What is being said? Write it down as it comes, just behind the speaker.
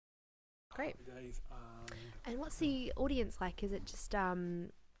Great. Happy days. And what's the audience like? Is it just, I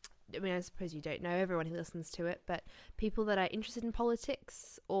mean, I suppose you don't know everyone who listens to it, but people that are interested in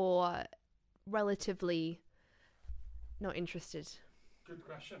politics or relatively not interested? Good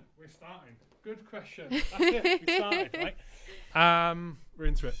question. We're starting. Good question. That's it. We started, right? We're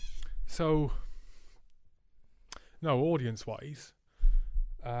into it. So, no, audience-wise,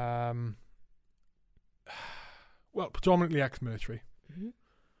 well, predominantly ex-military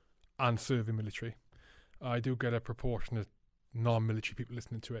and serving military. I do get a proportion of non-military people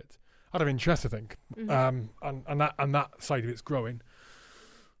listening to it out of interest, I think. And that side of it's growing.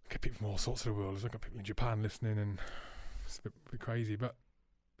 I get people from all sorts of the world. I've got people in Japan listening, and it's a bit crazy. But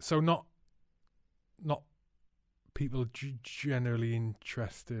so not people generally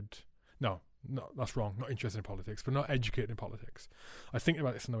interested. No, that's wrong. Not interested in politics, but not educated in politics. I was thinking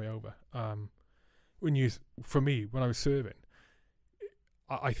about this on the way over. For me, when I was serving,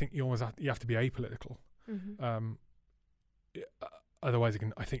 I think you have to be apolitical. Otherwise,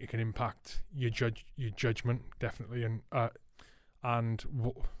 I think it can impact your judgment definitely, and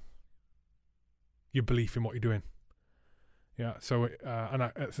your belief in what you're doing. Yeah. So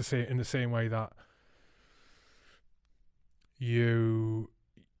it's in the same way that in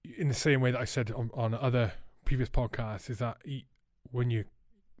the same way that I said on other previous podcasts, is that when you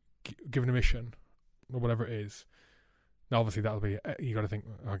given a mission or whatever it is, now obviously that'll be, you got to think,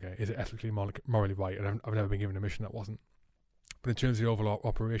 okay, is it ethically morally right? And I've never been given a mission that wasn't. But in terms of the overall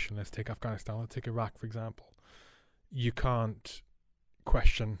operation, let's take Afghanistan, let's take Iraq for example. You can't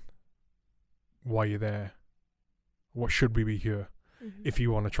question why you're there. What should we be here? If you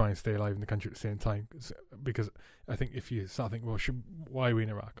want to try and stay alive in the country at the same time, because I think if you start thinking, well, why are we in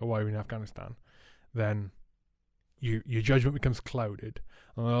Iraq or why are we in Afghanistan, then your judgment becomes clouded.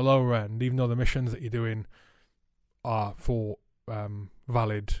 And on the lower end, even though the missions that you're doing are for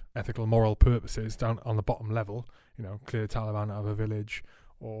valid, ethical, moral purposes, down on the bottom level, clear the Taliban out of a village,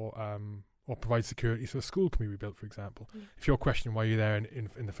 or provide security so a school can be rebuilt, for example. If you're questioning why you're there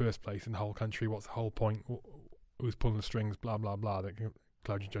in the first place in the whole country, what's the whole point? Who's pulling the strings, blah blah blah, that can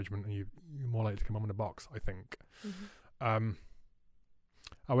cloud your judgment, and you're more likely to come home in a box, I think.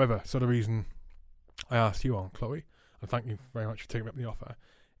 However, so the reason I asked you on, Chloe, and thank you very much for taking up the offer,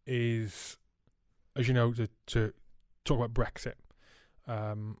 is, as you know, to talk about Brexit.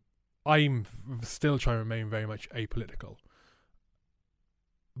 I'm still trying to remain very much apolitical,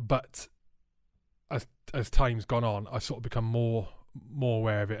 but as time's gone on, I've sort of become more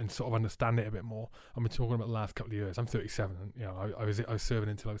aware of it and sort of understand it a bit more. I've been talking about the last couple of years. I'm 37, and I was serving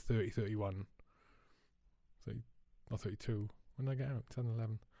until I was 30, 31, not 32. When did I get out?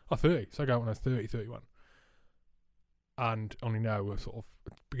 2011. 30. So I got out when I was 30, 31. And only now we're sort of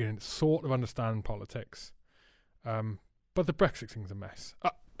beginning to sort of understand politics. But the Brexit thing's a mess.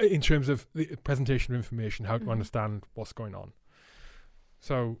 In terms of the presentation of information, how to understand what's going on.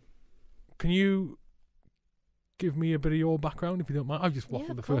 So, can you give me a bit of your background, if you don't mind? I've just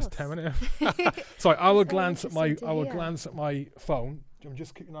waffled the first 10 minutes. Sorry, I will glance at my phone. I'm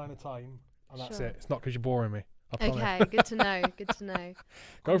just keeping an eye on the time, and that's it. It's not because you're boring me. Okay, good to know. Good to know.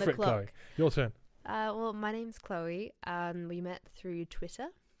 Go for it, Chloe. Your turn. Well, my name's Chloe. We met through Twitter,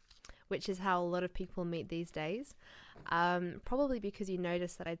 which is how a lot of people meet these days. Probably because you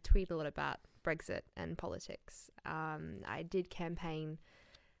noticed that I tweet a lot about Brexit and politics. I did campaign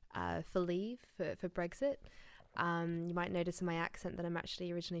for Leave for Brexit. You might notice in my accent that I'm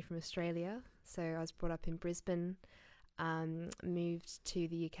actually originally from Australia. So I was brought up in Brisbane, moved to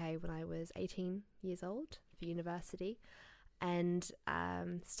the UK when I was 18 years old for university, and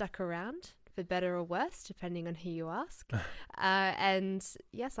stuck around for better or worse, depending on who you ask. And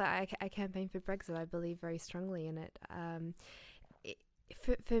yes, I campaigned for Brexit. I believe very strongly in it.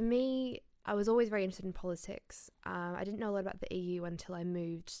 For me, I was always very interested in politics. I didn't know a lot about the EU until I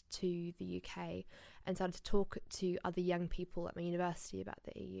moved to the UK and started to talk to other young people at my university about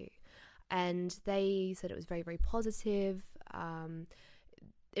the EU. And they said it was very, very positive.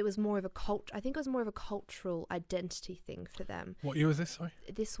 It was more of a I think it was more of a cultural identity thing for them. What year was this, sorry?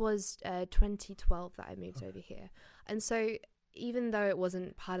 This was 2012 that I moved over here. And so even though it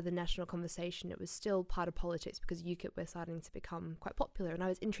wasn't part of the national conversation, it was still part of politics because UKIP were starting to become quite popular. And I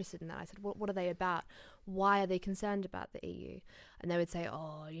was interested in that. I said, what are they about? Why are they concerned about the EU? And they would say,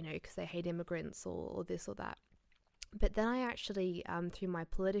 because they hate immigrants or this or that. But then I actually, through my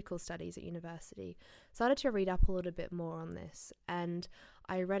political studies at university, started to read up a little bit more on this. And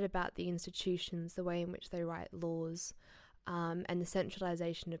I read about the institutions, the way in which they write laws, and the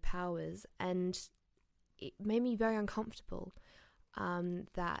centralisation of powers. And it made me very uncomfortable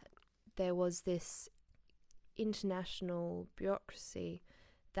that there was this international bureaucracy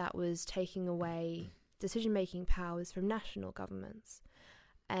that was taking away decision-making powers from national governments.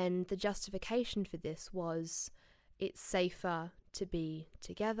 And the justification for this was it's safer to be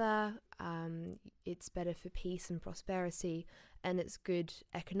together, it's better for peace and prosperity, and it's good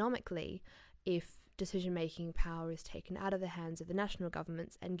economically if decision-making power is taken out of the hands of the national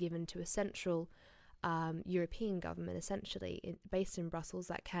governments and given to a central European government, essentially, based in Brussels,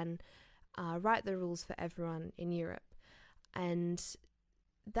 that can write the rules for everyone in Europe. And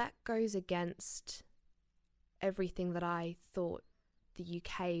that goes against everything that I thought the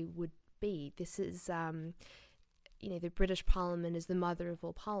UK would be. This is, the British Parliament is the mother of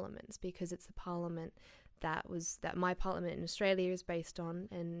all parliaments, because it's the parliament that my parliament in Australia is based on,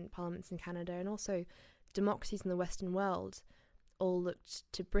 and parliaments in Canada, and also democracies in the Western world all looked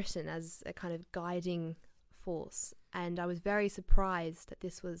to Britain as a kind of guiding force. And I was very surprised that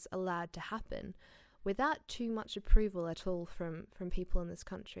this was allowed to happen without too much approval at all from people in this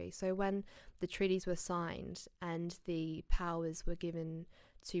country. So when the treaties were signed and the powers were given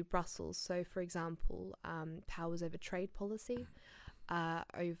to Brussels, so for example, powers over trade policy,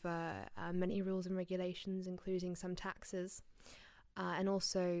 over many rules and regulations, including some taxes, and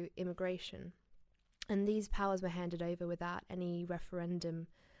also immigration. And these powers were handed over without any referendum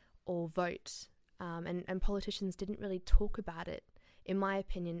or vote. And politicians didn't really talk about it, in my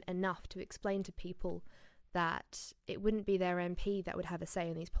opinion, enough to explain to people that it wouldn't be their MP that would have a say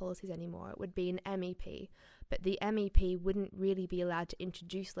in these policies anymore. It would be an MEP. But the MEP wouldn't really be allowed to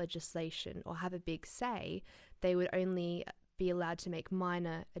introduce legislation or have a big say. They would only be allowed to make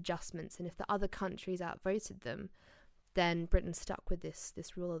minor adjustments. And if the other countries outvoted them, then Britain's stuck with this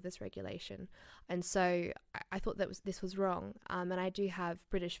rule or this regulation. And so I thought this was wrong. And I do have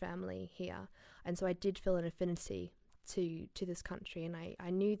British family here. And so I did feel an affinity to this country. And I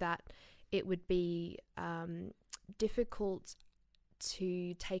knew that it would be difficult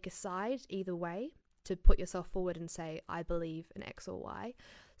to take a side either way, to put yourself forward and say, I believe in X or Y.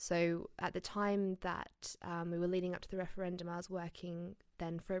 So at the time that we were leading up to the referendum, I was working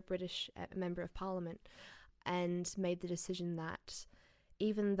then for a British member of Parliament, and made the decision that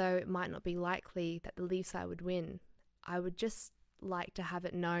even though it might not be likely that the Leave side would win, I would just like to have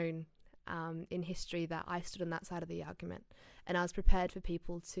it known in history that I stood on that side of the argument. And I was prepared for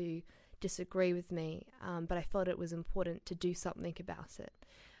people to disagree with me, but I felt it was important to do something about it.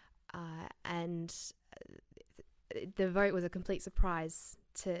 And the vote was a complete surprise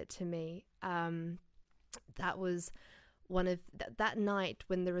to me. That was one of that night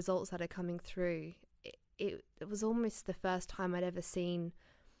when the results started coming through. It was almost the first time I'd ever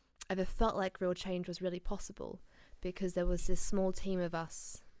felt like real change was really possible, because there was this small team of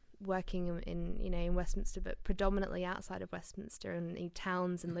us working in Westminster, but predominantly outside of Westminster, and in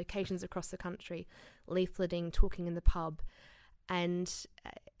towns and locations across the country, leafleting, talking in the pub, and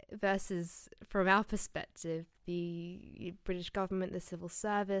versus from our perspective, the British government, the civil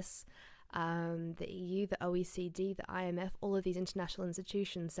service, the EU, the OECD, the IMF, all of these international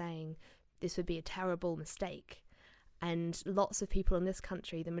institutions saying this would be a terrible mistake. And lots of people in this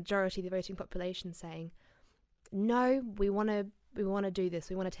country, the majority of the voting population, saying, no, we want to do this.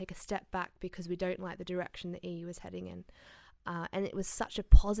 We want to take a step back because we don't like the direction the EU is heading in. And it was such a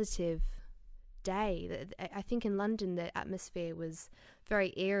positive day. I think in London the atmosphere was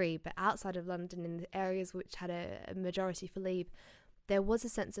very eerie, but outside of London, in the areas which had a majority for Leave, there was a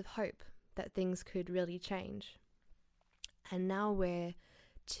sense of hope that things could really change. And now we're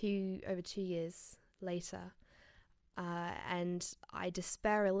over 2 years later, and I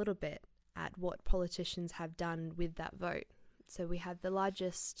despair a little bit at what politicians have done with that vote. So we had the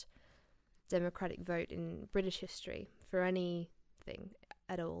largest democratic vote in British history for anything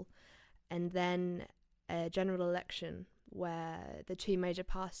at all, and then a general election where the two major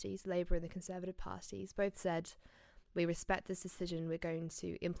parties, Labour and the Conservative parties, both said, we respect this decision, we're going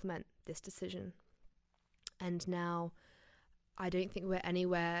to implement this decision. And now I don't think we're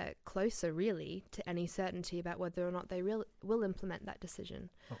anywhere closer, really, to any certainty about whether or not they will implement that decision.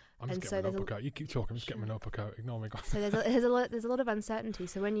 Oh, I'm just getting my notebook out. You keep talking. I'm just getting my notebook out. Ignore me. So there's a lot of uncertainty.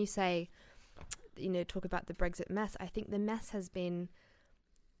 So when you say, talk about the Brexit mess, I think the mess has been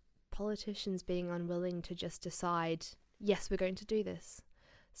politicians being unwilling to just decide, yes, we're going to do this.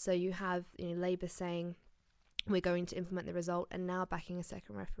 So you have Labour saying we're going to implement the result, and now backing a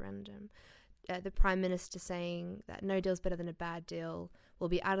second referendum. The Prime Minister saying that no deal's better than a bad deal, we'll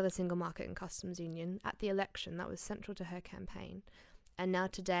be out of the single market and customs union. At the election, that was central to her campaign. And now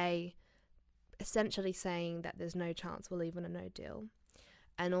today, essentially saying that there's no chance we'll leave on a no deal.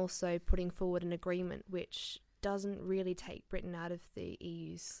 And also putting forward an agreement which doesn't really take Britain out of the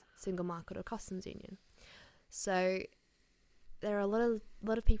EU's single market or customs union. So there are a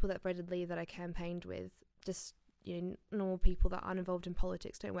lot of people that voted Leave that I campaigned with, just normal people that aren't involved in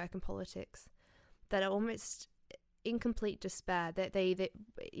politics, don't work in politics, that are almost in complete despair. That they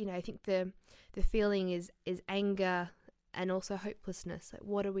I think the feeling is anger and also hopelessness. Like,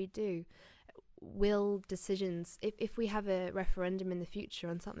 what do we do? Will decisions, if we have a referendum in the future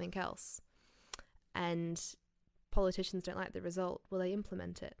on something else, and politicians don't like the result, will they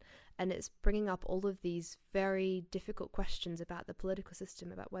implement it? And it's bringing up all of these very difficult questions about the political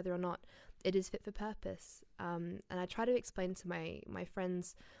system, about whether or not it is fit for purpose. And I try to explain to my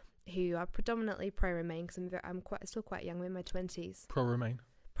friends who are predominantly pro-Remain, because I'm still quite young, I'm in my 20s.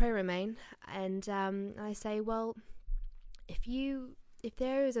 Pro-Remain. And I say, well, if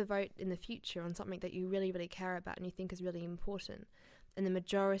there is a vote in the future on something that you really, really care about and you think is really important, and the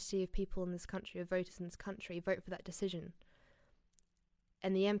majority of people in this country, of voters in this country, vote for that decision,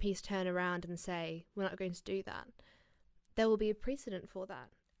 and the MPs turn around and say, we're not going to do that, there will be a precedent for that.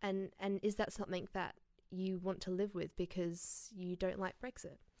 And is that something that you want to live with because you don't like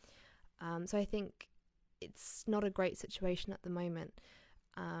Brexit? So I think it's not a great situation at the moment.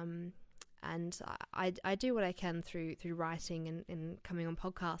 And I do what I can through writing and coming on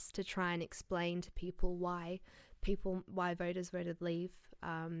podcasts to try and explain to people why voters voted Leave,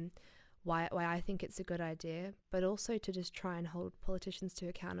 why I think it's a good idea, but also to just try and hold politicians to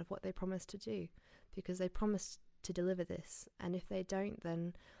account of what they promised to do, because they promised to deliver this, and if they don't,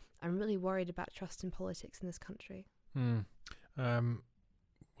 then I'm really worried about trust in politics in this country.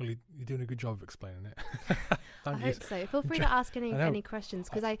 Well, you're doing a good job of explaining it. I hope so. Feel free to ask any questions,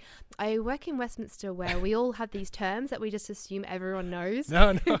 because I work in Westminster where we all have these terms that we just assume everyone knows.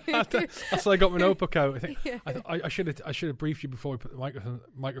 No, that's why I got my notebook out. I think I should have briefed you before we put the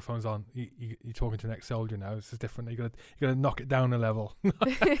microphones on. You're talking to an ex-soldier now. This is different. You got to knock it down a level.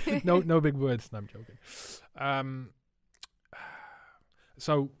 No big words. No, I'm joking.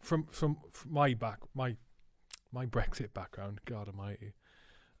 So from my Brexit background, God Almighty.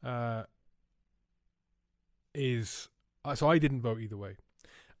 So I didn't vote either way,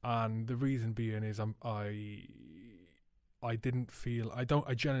 and the reason being is I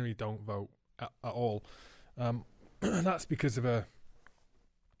generally don't vote at all. That's because of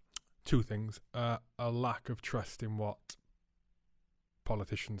two things: a lack of trust in what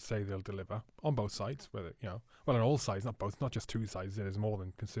politicians say they'll deliver on both sides, whether on all sides, not just two sides. There's more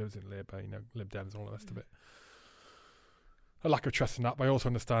than Conservatives and Labour, Lib Dems and all the rest of it. A lack of trust in that, but I also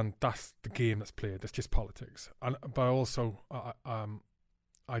understand that's the game that's played. That's just politics, but also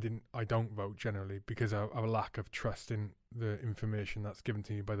I don't vote generally because of a lack of trust in the information that's given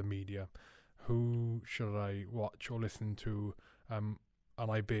to me by the media. Who should I watch or listen to? And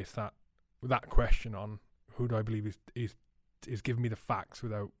I base that question on who do I believe is giving me the facts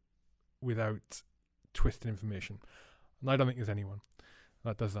without twisting information. And I don't think there's anyone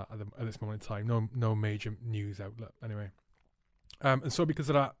that does that at this moment in time. No major news outlet anyway. And so because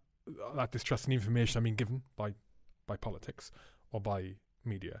of that distrust in information I'm being given by politics or by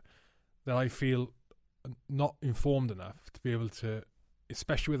media, then I feel not informed enough to be able to,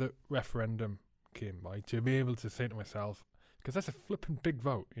 especially with a referendum came by, to be able to say to myself, because that's a flipping big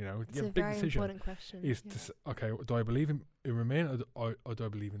vote, It's a a big very decision. important question. Okay, do I believe in Remain or do I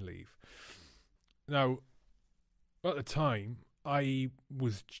believe in Leave? Now, at the time, I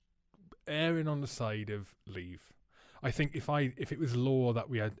was erring on the side of Leave. I think if it was law that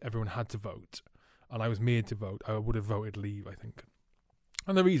everyone had to vote, and I was made to vote, I would have voted Leave, I think.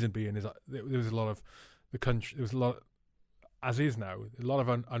 And the reason being is that there was a lot of the country. There was a lot, as is now, a lot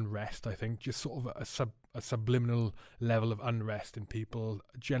of unrest. I think just sort of a subliminal level of unrest in people,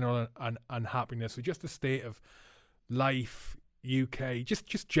 general unhappiness with just the state of life, UK,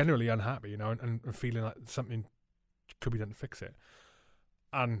 just generally unhappy, and feeling like something could be done to fix it.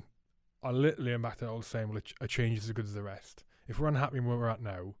 And I literally am back to the old saying, well, a change is as good as the rest. If we're unhappy where we're at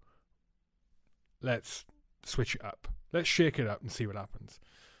now, let's switch it up. Let's shake it up and see what happens.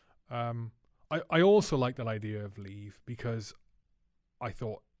 I also like that idea of Leave because I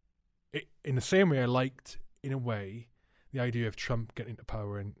thought, in the same way I liked, in a way, the idea of Trump getting into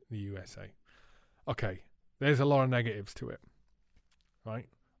power in the USA. Okay, there's a lot of negatives to it, right?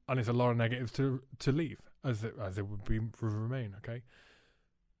 And there's a lot of negatives to Leave, as there would be for Remain, okay?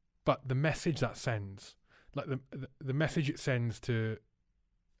 But the message that sends, like the message it sends to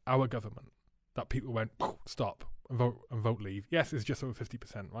our government, that people went, stop, and vote Leave. Yes, it's just over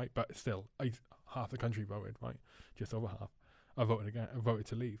 50%, right? But still, half the country voted, right? Just over half. I voted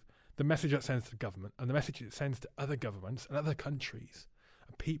to Leave. The message that sends to the government, and the message it sends to other governments and other countries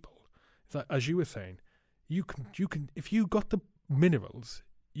and people, is that, as you were saying, you can if you got the minerals,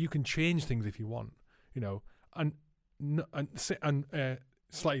 you can change things if you want, and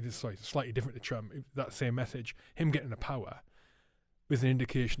slightly different to Trump, that same message, him getting the power was an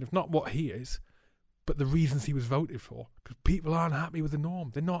indication of not what he is, but the reasons he was voted for. Because people aren't happy with the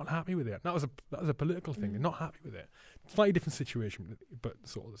norm. They're not happy with it. That was a political thing. They're not happy with it. Slightly different situation, but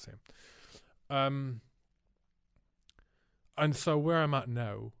sort of the same. And so where I'm at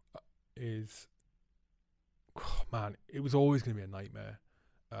now is, oh man, it was always going to be a nightmare.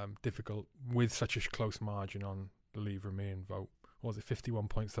 Difficult with such a close margin on the Leave Remain vote. What was it, 51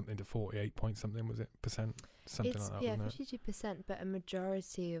 point something to 48 point something, was it, percent? Something like that. Yeah, 52%, but a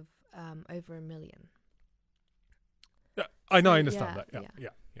majority of over 1 million. Yeah, I know, I understand that.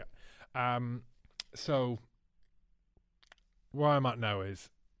 Yeah. So where I'm at now is,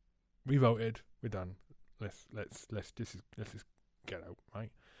 we voted, we're done. Let's just get out,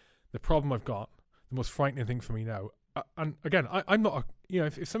 right? The problem I've got, the most frightening thing for me now, and again, I'm not,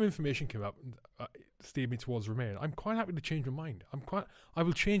 if some information came up steered me towards Remain, I'm quite happy to change my mind. I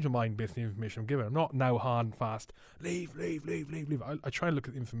will change my mind based on the information I'm given. I'm not now hard and fast, leave. I try and look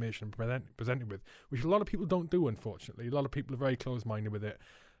at the information presented with, which a lot of people don't do, unfortunately. A lot of people are very close-minded with it,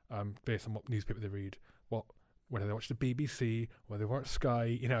 based on what newspaper they read, whether they watch the BBC, whether they watch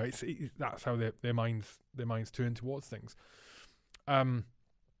Sky. That's how their minds turn towards things. Where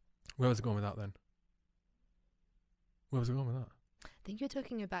was I going with that then? I think you're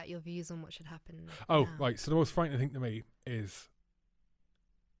talking about your views on what should happen. Oh, now. right. So the most frightening thing to me is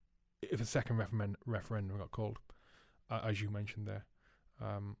if a second referendum got called, as you mentioned there,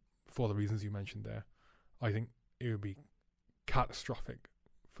 for the reasons you mentioned there. I think it would be catastrophic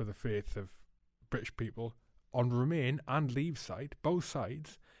for the faith of British people on Remain and Leave side, both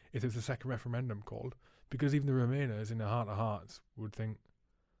sides, if there's a second referendum called, because even the Remainers in their heart of hearts would think,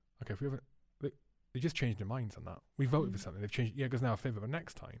 okay, if we have they just changed their minds on that. We voted for something. They've changed. Yeah, it goes now a favour, but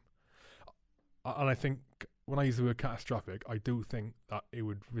next time. And I think when I use the word catastrophic, I do think that it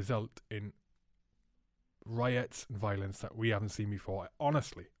would result in riots and violence that we haven't seen before.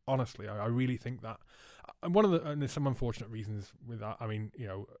 Honestly, I really think that. And and there's some unfortunate reasons with that. I mean,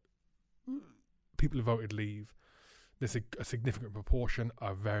 people who voted Leave, there's a significant proportion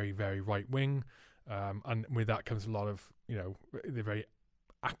are very, very right wing, and with that comes a lot of they're very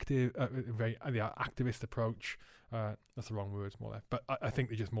active, the activist approach. That's the wrong word, more or less. But I think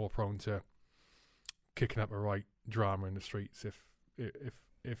they're just more prone to kicking up a right drama in the streets if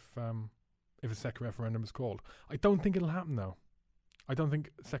a second referendum is called. I don't think it'll happen though. I don't think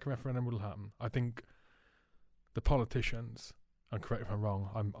a second referendum will happen. I think the politicians, and correct me if I'm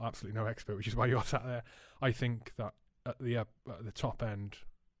wrong, I'm absolutely no expert, which is why you're sat there. I think that at the top end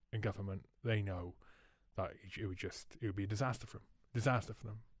in government, they know that it would be a disaster for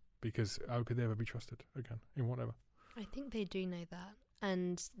them, because how could they ever be trusted again in whatever? I think they do know that,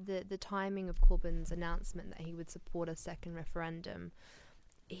 and the timing of Corbyn's announcement that he would support a second referendum,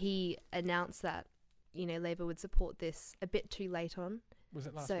 he announced that Labour would support this a bit too late on. Was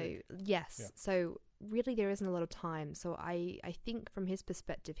it last week? Yes. Yeah. So really there isn't a lot of time. So I think from his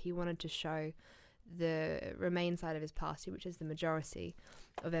perspective, he wanted to show the Remain side of his party, which is the majority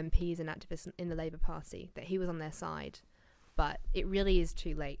of MPs and activists in the Labour Party, that he was on their side. But it really is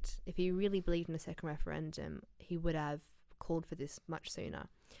too late. If he really believed in a second referendum, he would have called for this much sooner.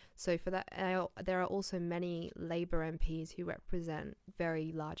 So for that, there are also many Labour MPs who represent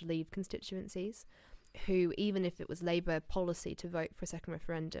very large Leave constituencies, who, even if it was Labour policy to vote for a second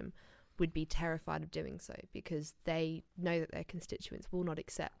referendum, would be terrified of doing so, because they know that their constituents will not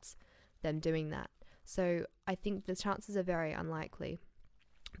accept them doing that. So I think the chances are very unlikely.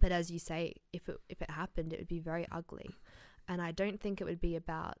 But as you say, if it happened, it would be very ugly. And I don't think it would be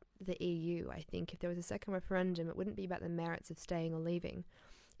about the EU. I think if there was a second referendum, it wouldn't be about the merits of staying or leaving.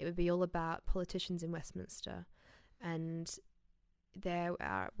 It would be all about politicians in Westminster. And there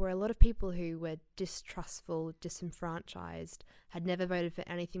were a lot of people who were distrustful, disenfranchised, had never voted for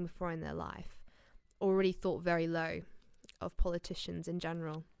anything before in their life, already thought very low of politicians in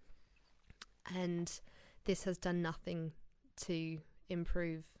general. And this has done nothing to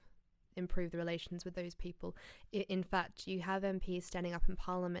improve the relations with those people. In fact, you have MPs standing up in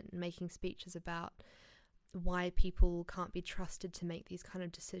Parliament and making speeches about why people can't be trusted to make these kind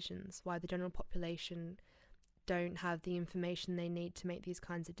of decisions, why the general population don't have the information they need to make these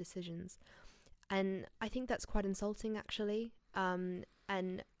kinds of decisions. And I think that's quite insulting, actually. And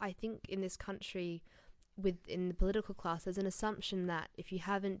I think in this country, within the political class, there's an assumption that if you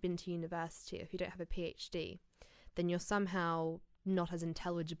haven't been to university, or if you don't have a PhD, then you're somehow not as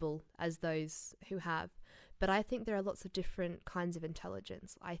intelligible as those who have. But I think there are lots of different kinds of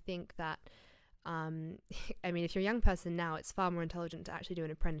intelligence. I think that I mean, if you're a young person now, it's far more intelligent to actually do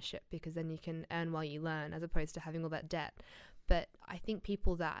an apprenticeship, because then you can earn while you learn, as opposed to having all that debt. But I think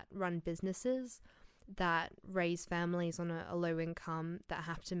people that run businesses, that raise families on a low income, that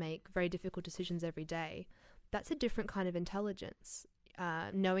have to make very difficult decisions every day, that's a different kind of intelligence.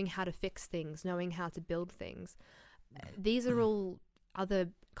 Knowing how to fix things, knowing how to build things. These are all other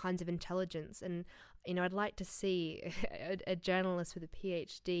kinds of intelligence. And, I'd like to see a journalist with a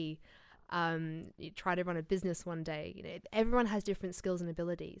PhD try to run a business one day. Everyone has different skills and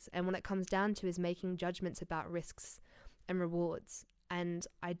abilities. And what it comes down to is making judgments about risks and rewards. And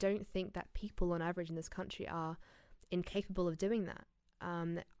I don't think that people on average in this country are incapable of doing that.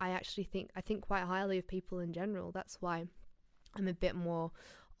 I think quite highly of people in general. That's why I'm a bit more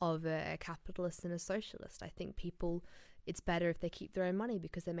of a capitalist than a socialist. I think people, it's better if they keep their own money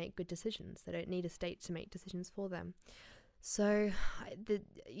because they make good decisions. They don't need a state to make decisions for them. So the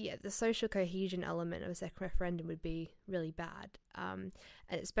social cohesion element of a second referendum would be really bad, and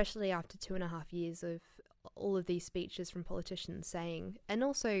especially after 2.5 years of all of these speeches from politicians saying, and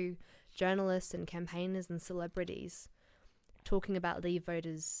also journalists and campaigners and celebrities talking about Leave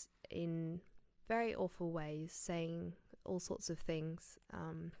voters in very awful ways, saying all sorts of things.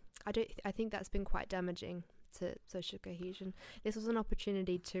 I think that's been quite damaging to social cohesion. This was an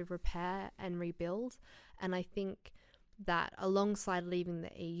opportunity to repair and rebuild, and I think that alongside leaving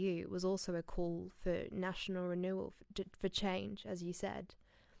the EU was also a call for national renewal, for change, as you said.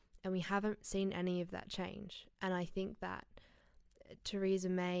 And we haven't seen any of that change. And I think that Theresa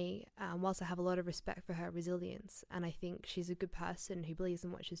May, whilst I have a lot of respect for her resilience, and I think she's a good person who believes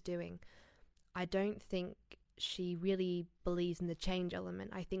in what she's doing, I don't think she really believes in the change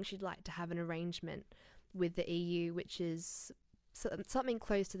element. I think she'd like to have an arrangement with the EU, which is something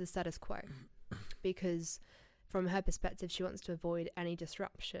close to the status quo, because from her perspective, she wants to avoid any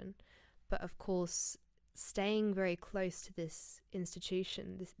disruption. But of course, staying very close to this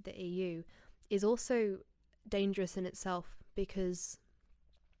institution, the EU, is also dangerous in itself, because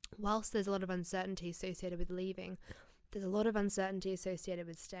whilst there's a lot of uncertainty associated with leaving, there's a lot of uncertainty associated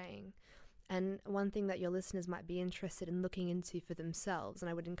with staying. And one thing that your listeners might be interested in looking into for themselves, and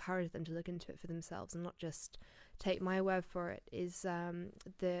I would encourage them to look into it for themselves and not just take my word for it, is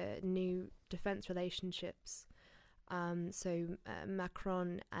the new defence relationships.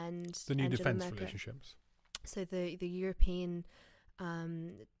 Macron and the new Angela defence Merkel. relationships. So the European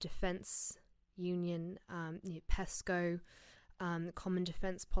Defence Union, PESCO, Common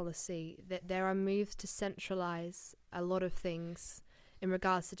Defence Policy, that there are moves to centralise a lot of things in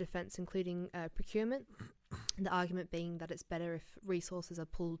regards to defence, including procurement. The argument being that it's better if resources are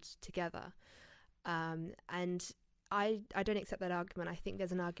pulled together. And I don't accept that argument. I think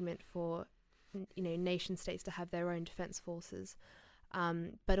there's an argument for nation states to have their own defence forces.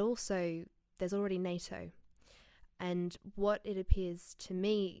 But also there's already NATO. And what it appears to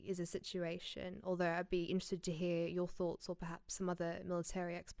me is a situation, although I'd be interested to hear your thoughts or perhaps some other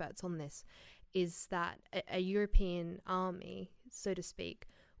military experts on this, is that a European army, so to speak,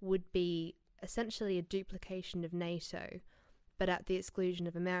 would be essentially a duplication of NATO, but at the exclusion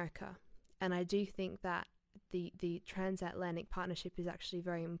of America. And I do think that the transatlantic partnership is actually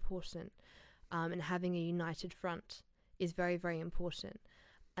very important, and having a united front is very, very important.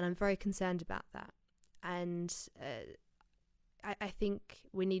 And I'm very concerned about that. And I think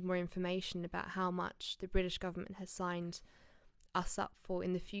we need more information about how much the British government has signed us up for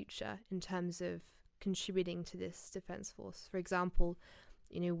in the future in terms of contributing to this defence force. For example,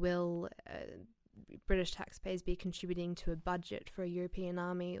 will British taxpayers be contributing to a budget for a European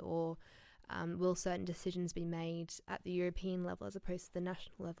army, or will certain decisions be made at the European level as opposed to the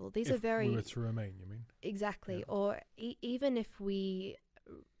national level? These are very... If we were to remain, you mean? Exactly. Yeah. Or even if we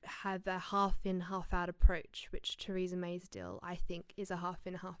have a half-in, half-out approach, which Theresa May's deal, I think, is a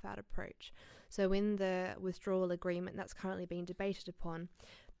half-in, half-out approach. So in the withdrawal agreement that's currently being debated upon,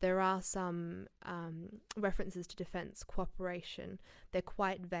 there are some references to defence cooperation. They're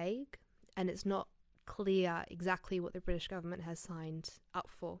quite vague, and it's not clear exactly what the British government has signed up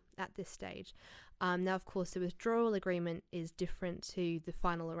for at this stage. Now, of course, the withdrawal agreement is different to the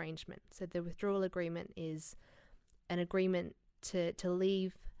final arrangement. So the withdrawal agreement is an agreement to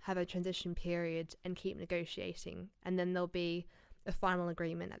leave, have a transition period, and keep negotiating. And then there'll be a final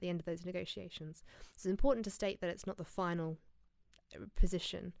agreement at the end of those negotiations. So it's important to state that it's not the final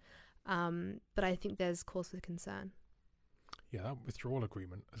position. But I think there's cause for concern. Yeah, that withdrawal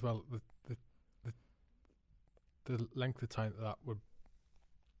agreement as well, the length of time that would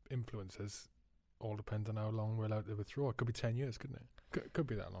influence us all depends on how long we're allowed to withdraw. It could be 10 years, couldn't it? Could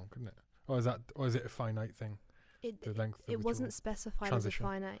be that long, couldn't it? Or is it a finite thing? the length of it wasn't specified transition. as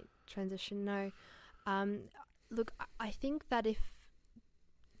a finite transition. No. Look, I think that if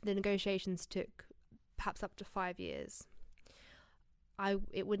the negotiations took perhaps up to 5 years,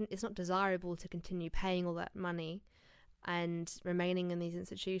 it's not desirable to continue paying all that money and remaining in these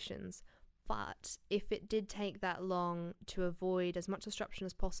institutions. But if it did take that long to avoid as much disruption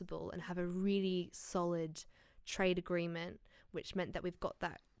as possible and have a really solid trade agreement, which meant that we've got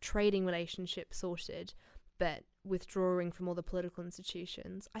that trading relationship sorted, but withdrawing from all the political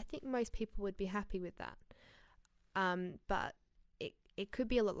institutions, I think most people would be happy with that. But it could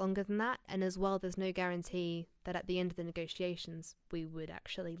be a lot longer than that, and as well, there's no guarantee that at the end of the negotiations we would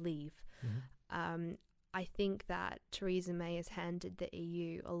actually leave. Mm-hmm. I think that Theresa May has handed the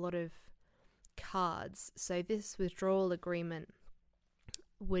EU a lot of cards. So this withdrawal agreement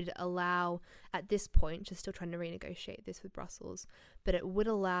would allow, at this point, she's still trying to renegotiate this with Brussels, but it would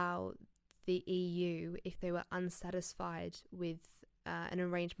allow the EU, if they were unsatisfied with an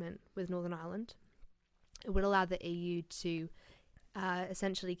arrangement with Northern Ireland, it would allow the EU to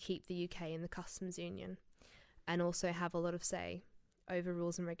essentially keep the UK in the customs union and also have a lot of say over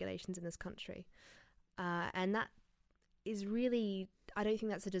rules and regulations in this country. And that is really, I don't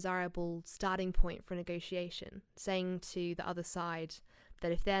think that's a desirable starting point for negotiation, saying to the other side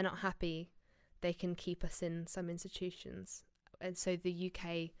that if they're not happy, they can keep us in some institutions. And so the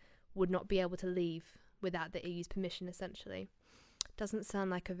UK would not be able to leave without the EU's permission, essentially. Doesn't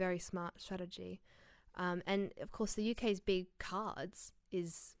sound like a very smart strategy. And of course, the UK's big cards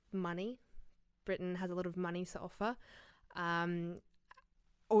is money. Britain has a lot of money to offer,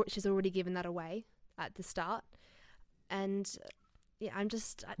 or she's already given that away at the start. And yeah, I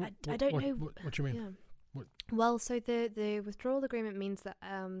don't know. What do you mean? Yeah. What? Well, so the withdrawal agreement means that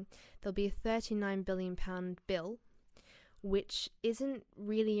there'll be a £39 billion bill, which isn't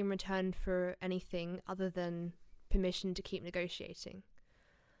really in return for anything other than permission to keep negotiating.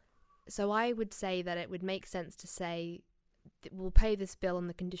 So I would say that it would make sense to say that we'll pay this bill on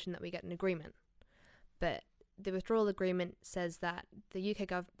the condition that we get an agreement. But the withdrawal agreement says that the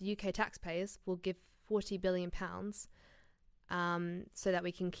UK taxpayers will give £40 billion so that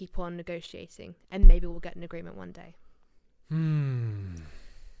we can keep on negotiating, and maybe we'll get an agreement one day.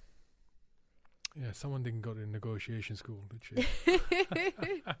 Yeah, someone didn't go to negotiation school, did she?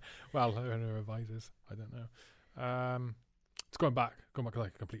 Well, her advisors, I don't know. It's going back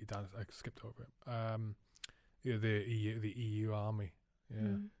like completely down. I skipped over it. Yeah, the EU army.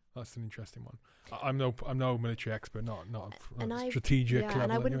 Yeah, that's an interesting one. I'm no military expert, not strategic. Yeah,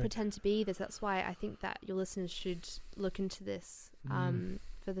 and I wouldn't pretend to be either. So that's why I think that your listeners should look into this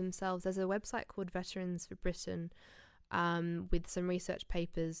for themselves. There's a website called Veterans for Britain, with some research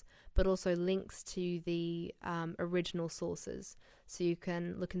papers, but also links to the original sources, so you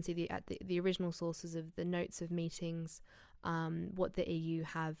can look and see the original sources of the notes of meetings, what the EU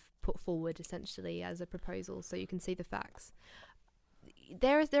have put forward essentially as a proposal, so you can see the facts.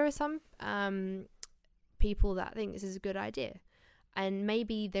 There are some people that think this is a good idea, and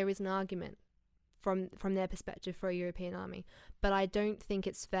maybe there is an argument from their perspective for a European army, but I don't think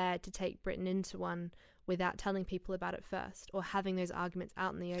it's fair to take Britain into one without telling people about it first, or having those arguments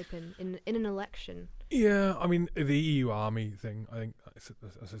out in the open in an election. Yeah, I mean, the EU army thing, I think it's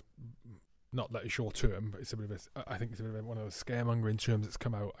not that short term, but it's a bit of I think it's a bit of one of those scaremongering terms that's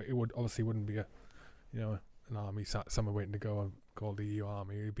come out. It wouldn't be an army sat somewhere waiting to go called the EU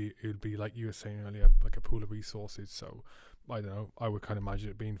army. It would be like you were saying earlier, like a pool of resources. So I don't know, I would kind of imagine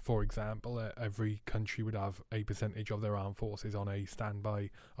it being, for example, every country would have a percentage of their armed forces on a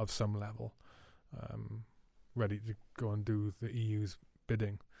standby of some level, ready to go and do the EU's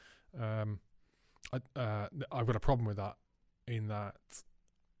bidding. I've got a problem with that, in that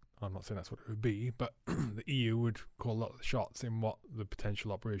I'm not saying that's what it would be, but the EU would call a lot of the shots in what the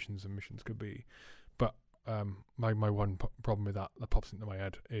potential operations and missions could be. But my one problem with that pops into my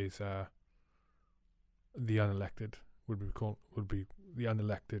head is the unelected would be the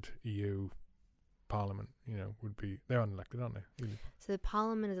unelected EU Parliament. They're unelected, aren't they? So the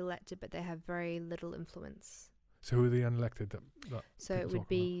Parliament is elected, but they have very little influence. So who are the unelected? So it would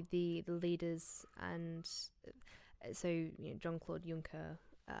be the leaders, and so Jean-Claude Juncker,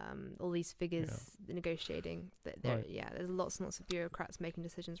 all these figures negotiating. Right. Yeah, there's lots and lots of bureaucrats making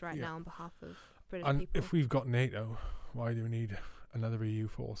decisions right now on behalf of British people. And if we've got NATO, why do we need another EU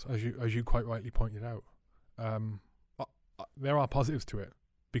force? As you quite rightly pointed out, there are positives to it,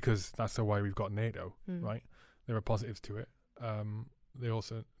 because that's the why we've got NATO, right? There are positives to it. They're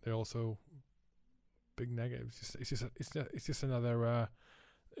also big negatives. It's just another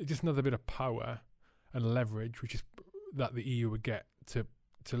bit of power and leverage, which is that the EU would get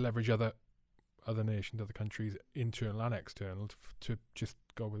to leverage other other nations, other countries, internal and external, to just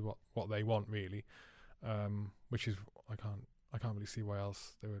go with what they want, really. Which is, I can't really see why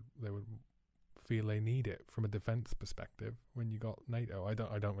else they would feel they need it from a defence perspective when you got NATO. I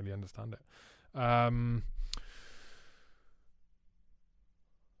don't really understand it.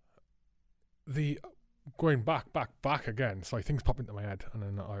 The going back again, so things pop into my head, and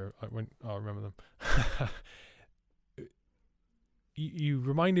then I remember them. You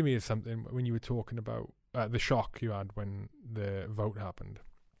reminded me of something when you were talking about the shock you had when the vote happened.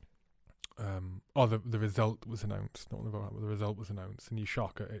 The result was announced, not the vote happened, the result was announced, and you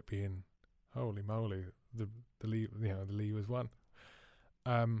shock at it being, holy moly, the Leavers won.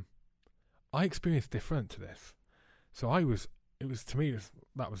 I experienced different to this, so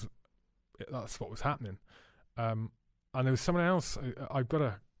that's what was happening. And there was someone else. I've got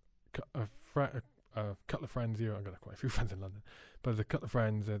a couple of friends here. I've got quite a few friends in London, but there's a couple of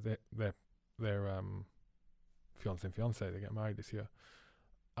friends. They're fiance and fiance. They get married this year,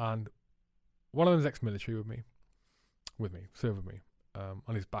 and one of them is ex-military served with me.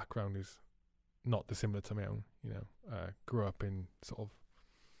 And his background is not dissimilar to my own. Grew up in sort of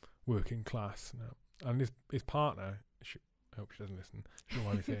working class, and his partner. I hope she doesn't listen. She don't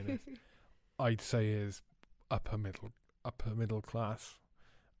mind me saying this. I'd say is upper middle class.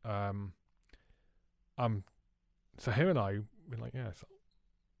 So him and I were like, yes,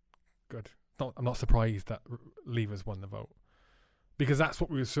 good. I'm not surprised that Leavers won the vote, because that's what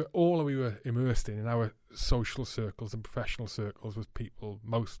we were immersed in our social circles and professional circles, was people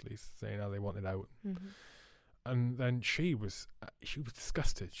mostly saying how they wanted out. Mm-hmm. And then she was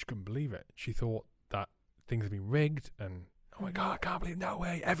disgusted. She couldn't believe it. She thought that things had been rigged, and oh my God, I can't believe, no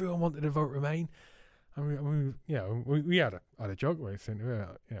way, everyone wanted to vote Remain. And we had a joke where saying,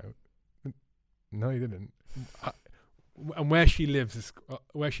 no, you didn't. And where she lives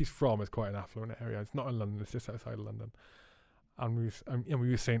where she's from is quite an affluent area. It's not in London; it's just outside of London. And we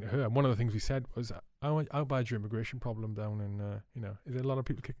were saying to her, and one of the things we said was, "How bad's your immigration problem down in? Is there a lot of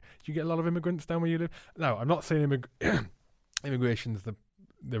people? Do you get a lot of immigrants down where you live?" No, I'm not saying immigration's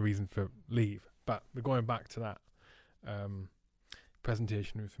the reason for leave, but we're going back to that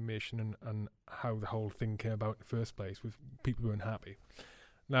presentation of information and how the whole thing came about in the first place, with people who were unhappy.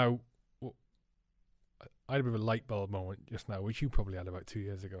 Now, I had a bit of a light bulb moment just now, which you probably had about 2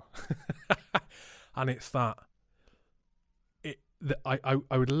 years ago. And it's that I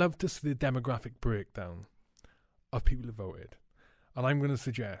would love to see the demographic breakdown of people who voted. And I'm going to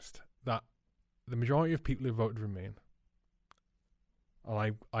suggest that the majority of people who voted Remain,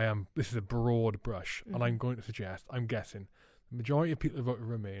 and this is a broad brush, and I'm going to suggest, I'm guessing, the majority of people who voted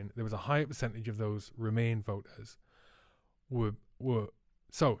Remain, there was a higher percentage of those Remain voters were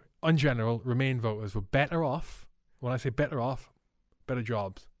so, in general, Remain voters were better off. When I say better off, better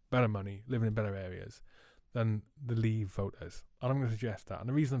jobs, better money, living in better areas than the Leave voters. And I'm going to suggest that. And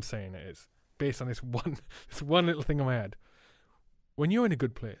the reason I'm saying it is based on this one little thing in my head. When you're in a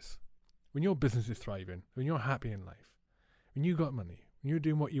good place, when your business is thriving, when you're happy in life, when you got money, when you're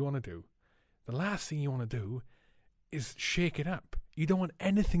doing what you want to do, the last thing you want to do is shake it up. You don't want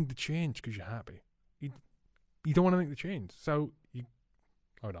anything to change because you're happy. You don't want anything to change. So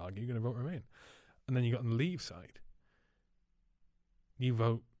I would argue you're going to vote Remain. And then you got on the Leave side. You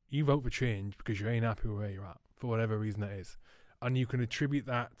vote for change because you ain't happy with where you're at, for whatever reason that is. And you can attribute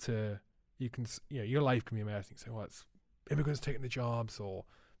that to, your life can be amazing. So it's immigrants taking the jobs, or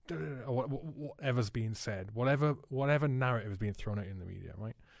whatever's being said, whatever narrative is being thrown out in the media,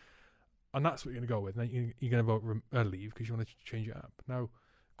 right? And that's what you're going to go with. And then you're going to vote Leave because you want to change it up. Now,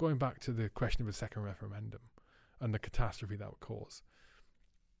 going back to the question of a second referendum and the catastrophe that would cause,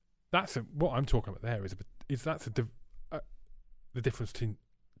 what I'm talking about there is the difference between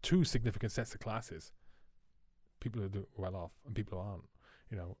two significant sets of classes: people who do well off and people who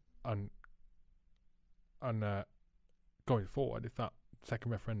aren't. And going forward, if that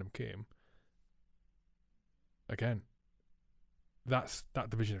second referendum came again, that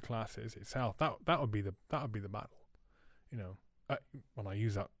division of classes itself, that would be the battle. When I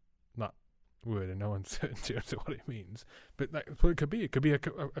use that word in no uncertainty as to what it means, but that's what it could be. It could be a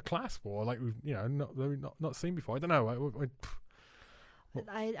class war, like we've not seen before. I don't know.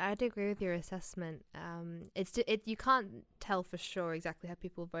 I'd agree with your assessment. You can't tell for sure exactly how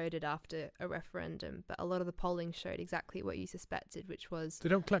people voted after a referendum, but a lot of the polling showed exactly what you suspected, which was they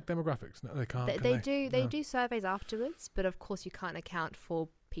don't collect demographics. No, they can't. They do surveys afterwards, but of course you can't account for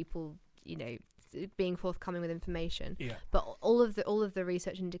people, being forthcoming with information. Yeah. But all of the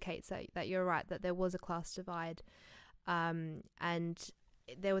research indicates that you're right, that there was a class divide, and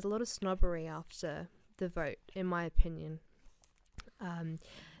there was a lot of snobbery after the vote, in my opinion.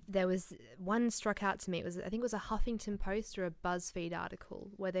 There was one struck out to me. I think it was a Huffington Post or a BuzzFeed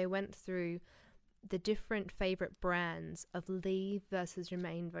article where they went through the different favourite brands of Leave versus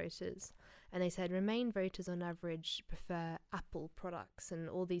Remain voters. And they said Remain voters on average prefer Apple products and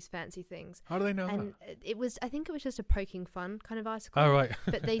all these fancy things. How do they know And that? I think it was just a poking fun kind of article. Oh, right.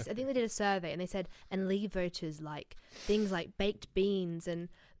 But I think they did a survey and they said, and Leave voters like things like baked beans and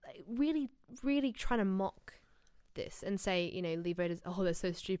really, really trying to mock this and say, Leave voters, oh, they're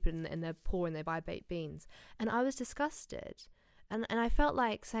so stupid and they're poor and they buy baked beans. And I was disgusted. And I felt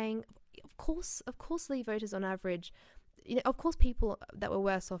like saying, of course Leave voters on average, of course people that were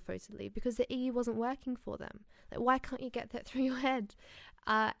worse off voted Leave because the EU wasn't working for them. Like, why can't you get that through your head?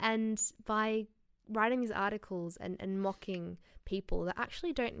 And by writing these articles and mocking people that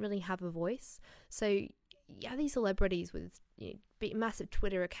actually don't really have a voice. So yeah, these celebrities with massive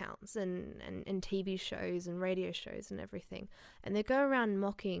Twitter accounts and TV shows and radio shows and everything, and they go around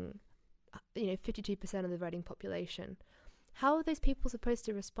mocking 52% of the voting population. How are those people supposed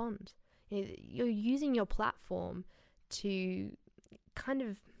to respond? You're using your platform to kind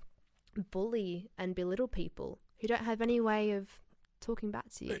of bully and belittle people who don't have any way of talking back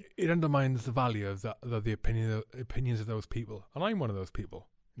to you. It undermines the value of the opinions of those people, and I'm one of those people.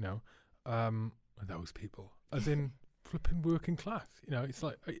 Those people, as in flipping working class. It's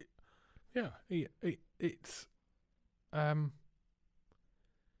like, it's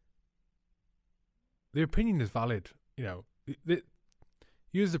the opinion is valid.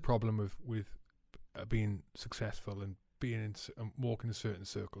 Here's the problem with being successful and being and walking in certain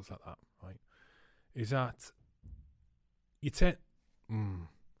circles like that, right? Is that you tend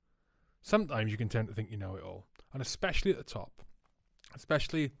sometimes you can tend to think you know it all, and especially at the top,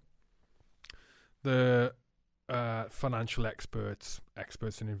 especially the financial experts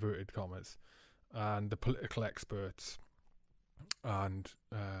in inverted commas, and the political experts, and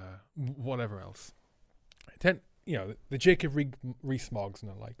whatever else. The Jacob Rees-Moggs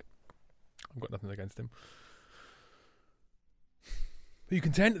and the like. I've got nothing against him. But you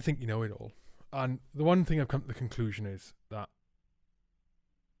can tend to think you know it all. And the one thing I've come to the conclusion is that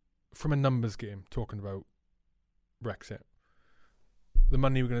from a numbers game, talking about Brexit, the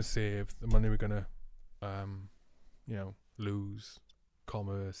money we're going to save, the money we're going to, lose,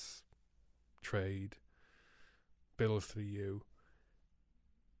 commerce, trade, bills to the EU,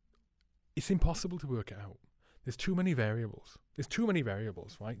 it's impossible to work it out. There's too many variables.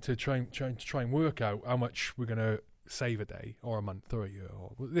 Right? To try and work out how much we're going to save a day or a month or a year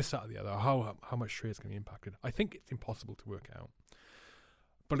or this, that, or the other, or how much trade's going to be impacted. I think it's impossible to work out.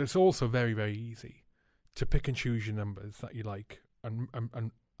 But it's also very, very easy to pick and choose your numbers that you like and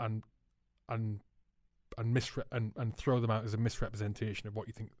throw them out as a misrepresentation of what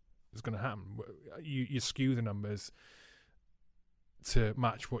you think is going to happen. You skew the numbers to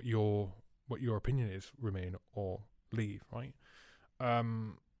match what your opinion is, Remain or Leave, right?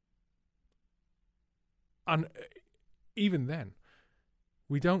 And even then,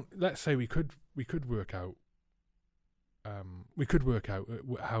 we don't. Let's say we could work out. We could work out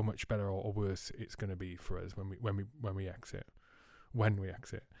how much better or worse it's going to be for us when we exit.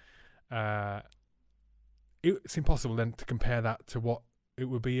 It's impossible then to compare that to what it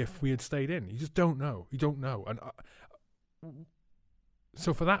would be if we had stayed in. You just don't know. You don't know, and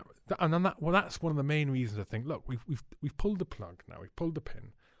so for that, that's one of the main reasons I think. Look, we've pulled the plug now. We've pulled the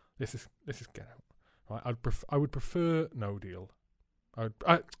pin. This is get out. Right? I would prefer no deal.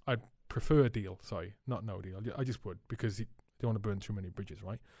 I'd prefer a deal. Sorry, not no deal. I just would, because you don't want to burn too many bridges,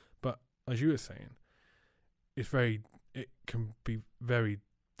 right? But as you were saying, it could be very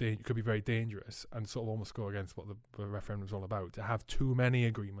dangerous and sort of almost go against what the referendum is all about, to have too many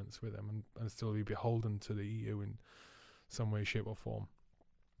agreements with them and still be beholden to the EU in some way, shape or form.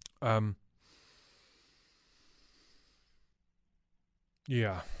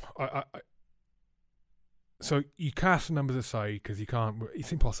 So you cast the numbers aside because you can't.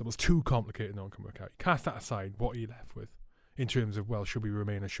 It's impossible. It's too complicated. No one can work out. You cast that aside. What are you left with in terms of, well, should we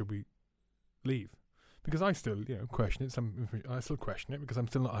remain or should we leave? Because I still, question it. I still question it because I'm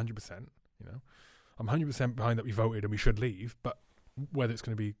still not 100%. I'm 100% behind that we voted and we should leave. But whether it's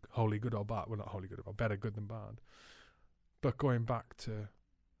going to be wholly good or bad, well, not wholly good or bad, better good than bad. But going back to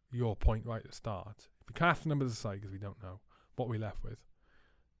your point right at the start, if we cast the numbers aside because we don't know, what are we left with?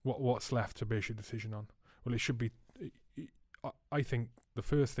 What's left to base your decision on? Well, it should be. I think the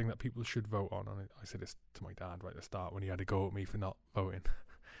first thing that people should vote on, and I said this to my dad right at the start when he had to go at me for not voting.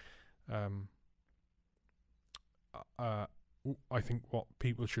 I think what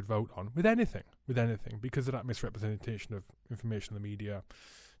people should vote on with anything, because of that misrepresentation of information in the media,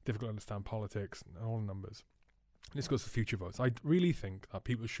 difficult to understand politics and all the numbers. this goes to future votes. I really think that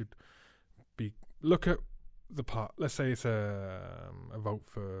people should look at the part. Let's say it's a vote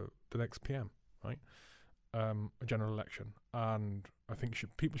for the next PM, right? A general election, and I think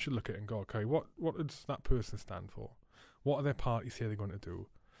people should look at it and go, okay, what does that person stand for? What are their parties say they're going to do?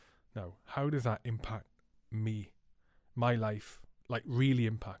 Now, how does that impact me, my life? Like, really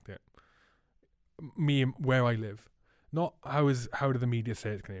impact it? Me and where I live. Not how do the media say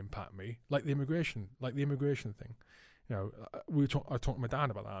it's going to impact me? Like the immigration thing. You know, I was talking to my dad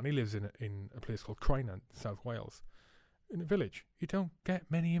about that, and he lives in a place called Croynan, South Wales, in a village. You don't get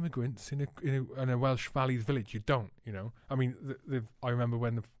many immigrants in a Welsh Valleys village. You don't. You know, I mean, I remember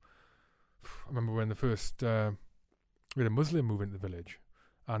when the first we had a Muslim move into the village,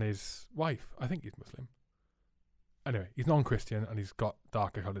 and his wife, I think he's Muslim. Anyway, he's non-Christian and he's got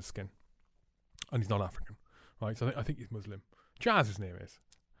darker coloured skin, and he's not African, right? So I think he's Muslim. Jazz, his name is.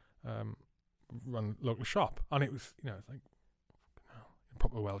 Run a local shop, and it was, you know, it's like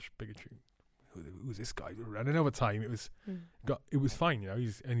proper Welsh bigotry. Who's this guy? And then over time, it was fine, you know.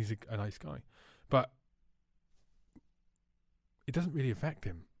 He's a nice guy, but it doesn't really affect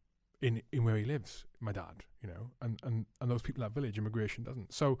him in where he lives. My dad, you know, and those people in that village, immigration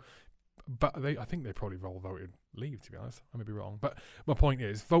doesn't. So, but I think they probably all voted leave. To be honest, I may be wrong, but my point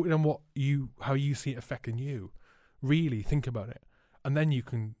is, voting on how you see it affecting you. Really think about it, and then you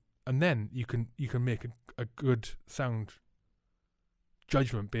can make a good sound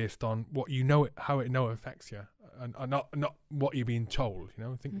judgment based on what you know, how it affects you, and not what you're being told. You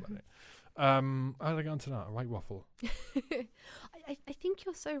know, think about it. How did I get onto that? Right waffle. I think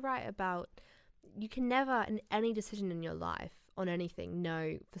you're so right about, you can never in any decision in your life on anything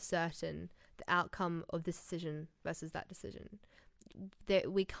know for certain the outcome of this decision versus that decision.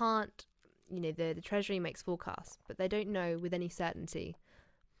 That we can't, you know, the Treasury makes forecasts, but they don't know with any certainty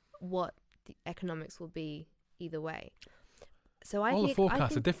what the economics will be either way. So I think the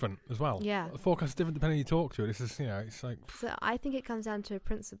forecasts are different as well. Yeah, the forecasts are different depending who you talk to. This is, you know, it's like. So I think it comes down to a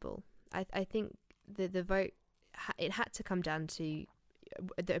principle. I think the vote it had to come down to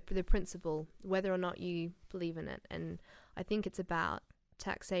the principle, whether or not you believe in it, and I think it's about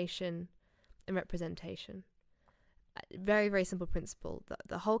taxation and representation. Very, very simple principle.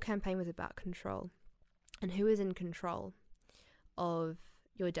 The whole campaign was about control, and who is in control of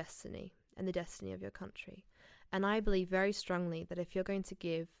your destiny and the destiny of your country. And I believe very strongly that if you're going to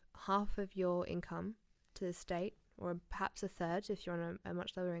give half of your income to the state, or perhaps a third if you're on a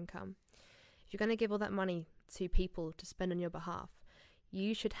much lower income, if you're going to give all that money to people to spend on your behalf,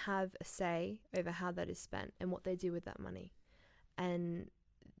 you should have a say over how that is spent and what they do with that money. And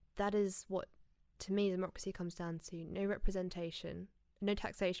that is what, to me, democracy comes down to. No representation, no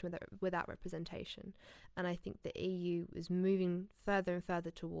taxation without representation. And I think the EU is moving further and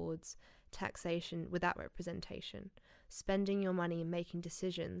further towards taxation without representation, spending your money and making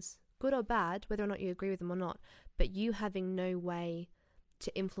decisions, good or bad, whether or not you agree with them or not, but you having no way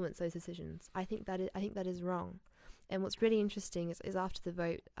to influence those decisions. I think that is wrong. And what's really interesting is after the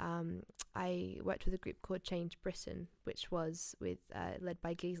vote, I worked with a group called Change Britain, which was led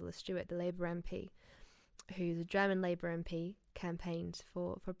by Gisela Stewart, the Labour MP, who's a German Labour MP, campaigned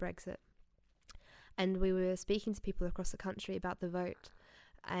for Brexit. And we were speaking to people across the country about the vote.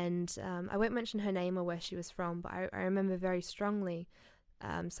 And I won't mention her name or where she was from, but I remember very strongly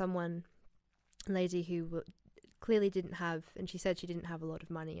a lady who clearly didn't have, and she said she didn't have a lot of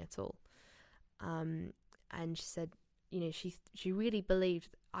money at all. And she said, you know, she really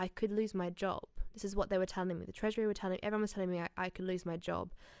believed I could lose my job. This is what they were telling me. The Treasury were telling me, everyone was telling me I could lose my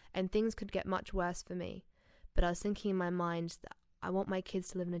job and things could get much worse for me. But I was thinking in my mind that I want my kids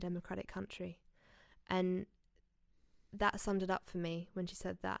to live in a democratic country. And that summed it up for me when she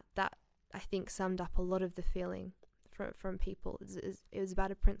said that. That, I think, summed up a lot of the feeling from people. It was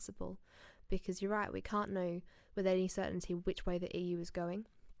about a principle. Because you're right, we can't know with any certainty which way the EU is going.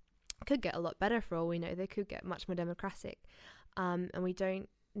 It could get a lot better for all we know. They could get much more democratic. And we don't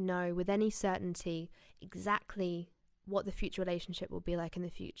know with any certainty exactly what the future relationship will be like in the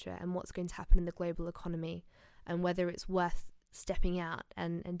future and what's going to happen in the global economy and whether it's worth stepping out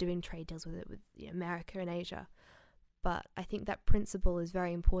and doing trade deals with America and Asia. But I think that principle is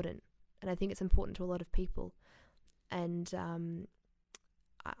very important, and I think it's important to a lot of people. And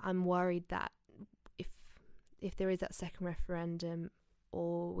I'm worried that if there is that second referendum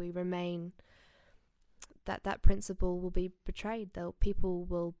or we remain, that principle will be betrayed. People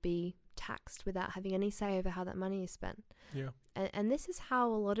will be taxed without having any say over how that money is spent. Yeah. And this is how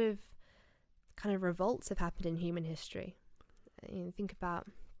a lot of kind of revolts have happened in human history. You know, think about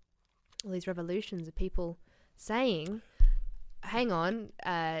all these revolutions of people saying, hang on,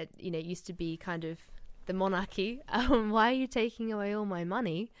 it used to be kind of the monarchy. Why are you taking away all my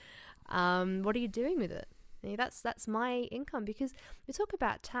money? What are you doing with it? That's my income. Because we talk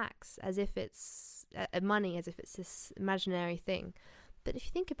about tax as if it's money, as if it's this imaginary thing. But if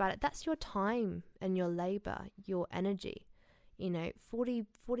you think about it, that's your time and your labor, your energy. 40%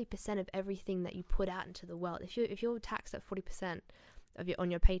 of everything that you put out into the world. If you're taxed at 40%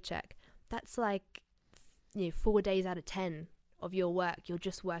 on your paycheck, that's like 4 days out of 10 of your work. You're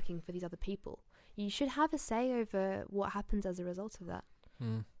just working for these other people. You should have a say over what happens as a result of that.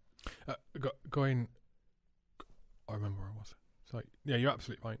 Going, I remember where I was. So yeah, you're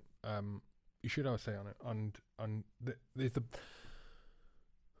absolutely right. You should have a say on it, and there's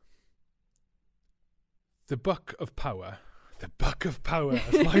the buck of power. The buck of power,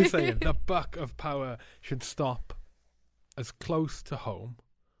 as my saying, the buck of power should stop as close to home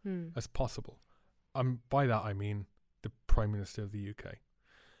as possible. By that I mean the Prime Minister of the UK.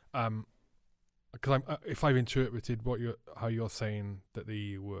 Because if I've interpreted how you're saying that the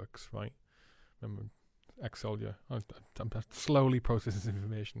EU works, right? Remember, ex-soldier. I'm slowly processing this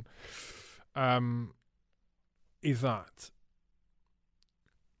information. Is that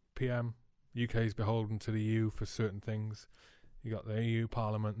PM, UK is beholden to the EU for certain things. You got the EU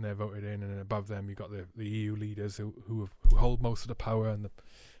Parliament and they're voted in, and then above them you got the EU leaders who hold most of the power, and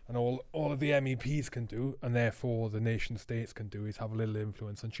all of the MEPs can do, and therefore the nation states can do, is have a little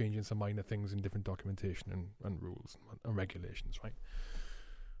influence on changing some minor things in different documentation and rules and regulations, right?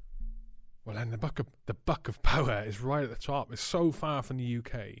 Well, then the buck of power is right at the top. It's so far from the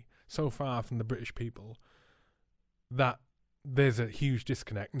UK, so far from the British people, that there's a huge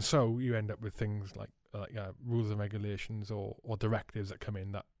disconnect, and so you end up with things like rules and regulations or directives that come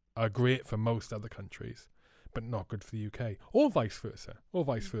in that are great for most other countries, but not good for the UK, or vice versa,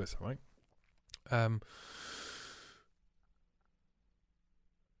 right?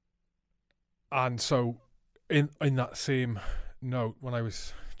 And so, in that same note, when I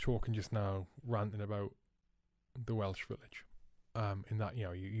was talking just now, ranting about the Welsh village, in that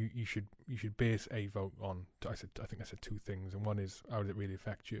you should base a vote on. I think I said two things, and one is, how does it really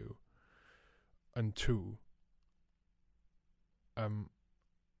affect you, and two,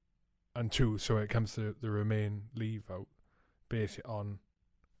 so when it comes to the Remain Leave vote, base it on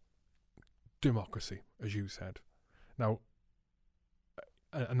democracy, as you said. Now,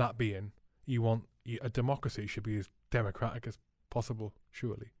 and that being, a democracy should be as democratic as possible,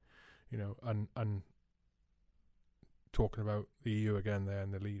 surely, and talking about the EU again there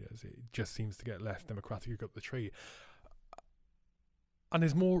and the leaders, it just seems to get less democratic up the tree. And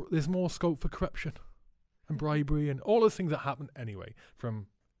there's more scope for corruption and bribery and all those things that happen anyway, from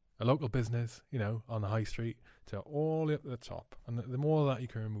a local business, on the high street, to all the way up to the top. And the more that you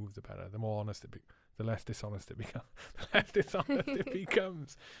can remove, the better. The more honest the less dishonest it becomes. The less dishonest it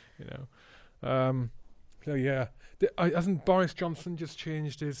becomes, So yeah, hasn't Boris Johnson just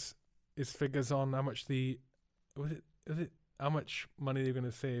changed his figures on how much how much money they're going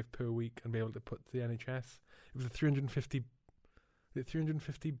to save per week and be able to put to the NHS? It was 350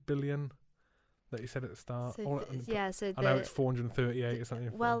 billion that you said at the start. So now it's 438 or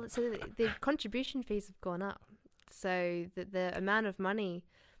something. Well, so the contribution fees have gone up. So the amount of money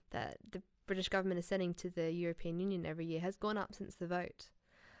that the British government is sending to the European Union every year has gone up since the vote.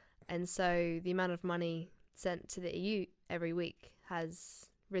 And so the amount of money sent to the EU every week has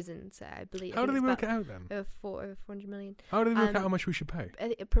risen. So I believe. How do they work it out then? Over 400 million. How do they work out how much we should pay?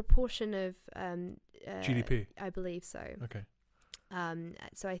 A proportion of GDP. I believe so. Okay.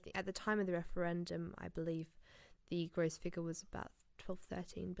 So I think at the time of the referendum, I believe the gross figure was about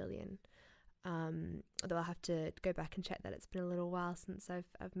 12-13 billion. Although I'll have to go back and check that. It's been a little while since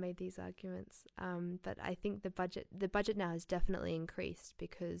I've made these arguments. But I think the budget now has definitely increased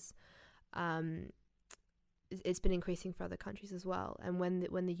because it's been increasing for other countries as well. And when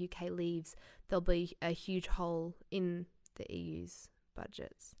the UK leaves, there'll be a huge hole in the EU's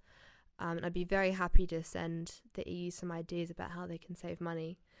budgets. And I'd be very happy to send the EU some ideas about how they can save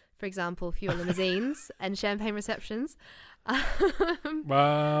money. For example, fewer limousines and champagne receptions.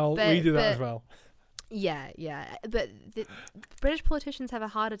 Well, we do that as well. Yeah. But the British politicians have a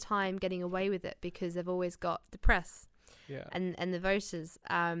harder time getting away with it because they've always got the press and the voters.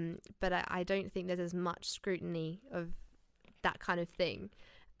 But I don't think there's as much scrutiny of that kind of thing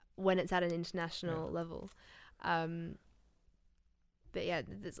when it's at an international level. But yeah,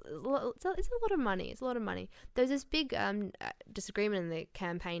 it's a lot of money. It's a lot of money. There's this big disagreement in the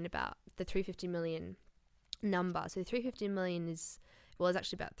campaign about the 350 million number. So 350 million is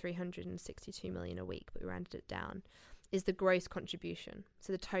actually about 362 million a week, but we rounded it down, is the gross contribution.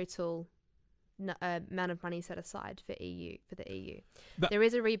 So the total amount of money set aside for the EU. There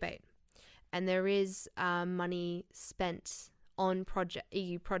is a rebate. and there is money spent on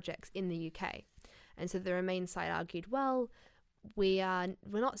EU projects in the UK. And so the Remain side argued, well, we're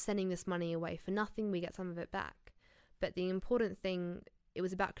not sending this money away for nothing. We get some of it back. But the important thing, it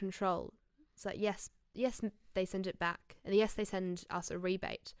was about control. It's like, yes, they send it back, and yes, they send us a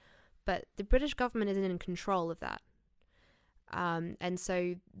rebate, but the British government isn't in control of that. And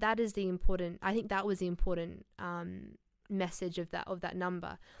so that is the important. I think that was the important message of that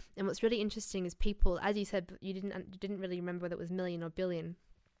number. And what's really interesting is people, as you said, you didn't really remember whether it was million or billion.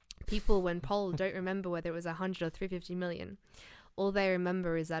 People, when polled, don't remember whether it was 100 or 350 million. All they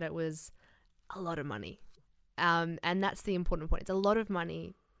remember is that it was a lot of money, and that's the important point. It's a lot of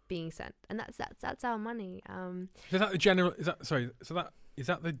money being sent, and that's our money. Is that the general? Is that sorry? So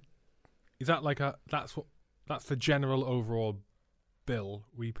that's the general overall bill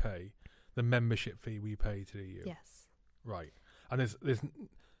we pay, the membership fee we pay to the EU. Yes. Right, and there's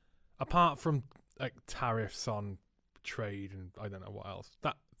apart from like tariffs on trade and I don't know what else,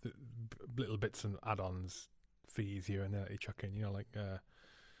 that little bits and add-ons, fees here and there that you chuck in. You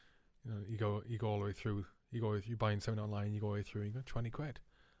go all the way through. You buying something online, you go all the way through, and you go 20 quid,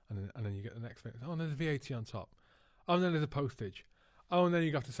 and then you get the next thing. Oh, and there's VAT on top. Oh, and then there's a postage. Oh, and then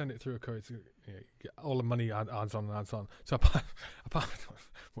you have to send it through a code. So, get all the money adds on and adds on. So apart what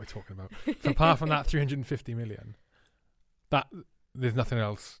we're talking about. So apart from that 350 million, that there's nothing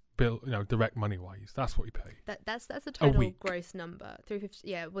else. Bill, direct money wise, that's what you pay. That's the total gross number. 350.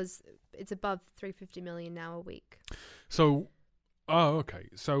 Yeah, it's above 350 million now a week. So, okay.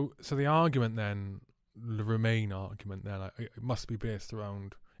 So the argument then, the Remain argument then, it must be based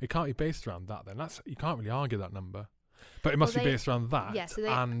around. It can't be based around that then. You can't really argue that number, but it must be based around that. Yeah,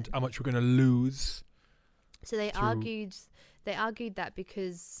 and how much we're going to lose. So they argued that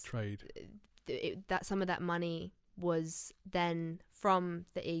because trade, that some of that money was then from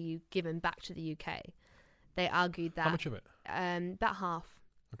the EU given back to the UK. They argued that. How much of it? About half.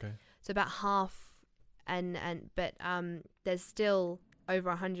 Okay. So about half, but there's still over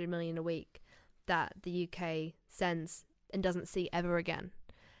 100 million a week that the UK sends and doesn't see ever again.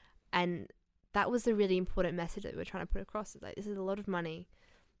 And that was the really important message that we were trying to put across. It's like, this is a lot of money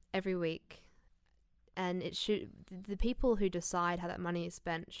every week, and the people who decide how that money is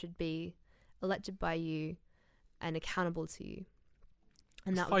spent should be elected by you and accountable to you.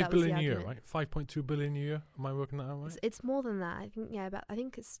 And that 5 billion a year, right? 5.2 billion a year. Am I working that out right? It's more than that. I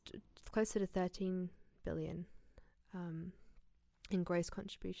think it's closer to 13 billion in gross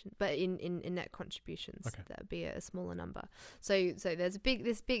contribution, but in net contributions, okay, that would be a smaller number. So there's the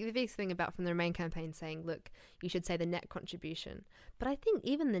big thing about from the Remain campaign saying, look, you should say the net contribution. But I think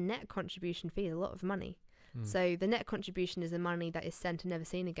even the net contribution fee is a lot of money. So the net contribution is the money that is sent and never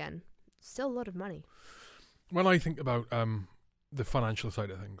seen again. Still a lot of money. When I think about the financial side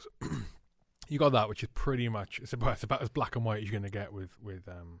of things, you got that, which is pretty much it's about as black and white as you're going to get with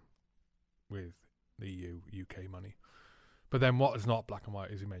the EU UK money. But then what is not black and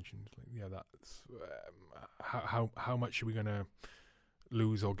white, as you mentioned, that's how much are we going to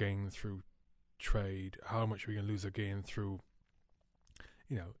lose or gain through trade? How much are we going to lose or gain through,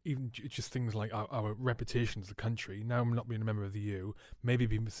 even just things like our reputation as a country, now not being a member of the EU, maybe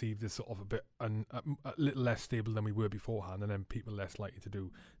being perceived as sort of a bit a little less stable than we were beforehand, and then people less likely to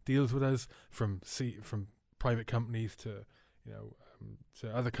do deals with us from private companies to to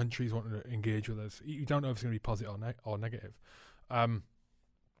other countries wanting to engage with us. You don't know if it's going to be positive or negative. I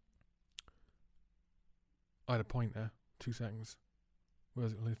had a point there. 2 seconds.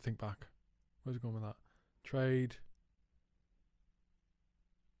 Where's it? Let me think back. Where's it going with that? Trade.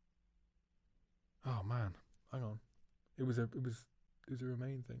 Oh man, hang on. It was a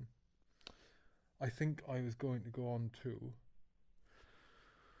Remain thing. I think I was going to go on to.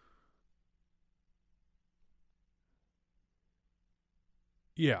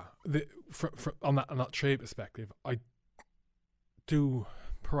 Yeah, on that trade perspective, I do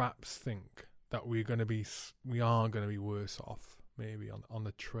perhaps think that we are going to be worse off maybe on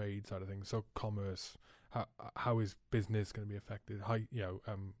the trade side of things. So commerce, how is business going to be affected? How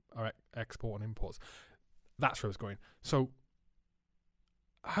our export and imports. That's where I was going. So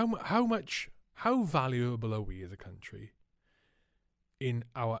how valuable are we as a country in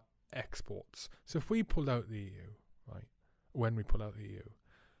our exports? So if we pulled out the EU, right? When we pull out the EU,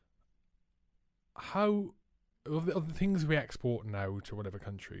 how of the things we export now to whatever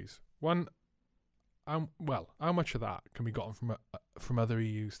countries, how much of that can be gotten from other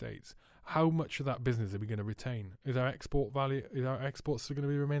EU states? How much of that business are we going to retain? Is our export value? Is our exports going to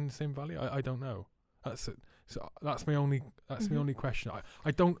remain the same value? I don't know. That's it. So that's my only my only question.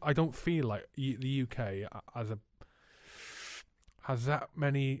 I don't feel like the UK as a has that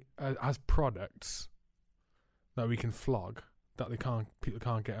many has products that we can flog that people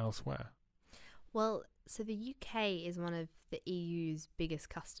can't get elsewhere? Well, so the UK is one of the EU's biggest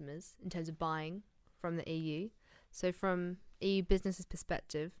customers in terms of buying from the EU. So from EU businesses'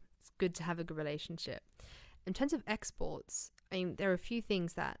 perspective, it's good to have a good relationship. In terms of exports, I mean, there are a few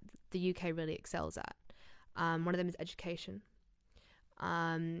things that the UK really excels at. One of them is education.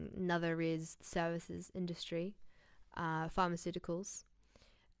 Another is the services industry, pharmaceuticals,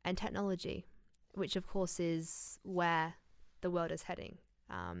 and technology, which of course is where the world is heading.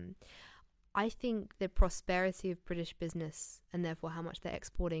 I think the prosperity of British business, and therefore how much they're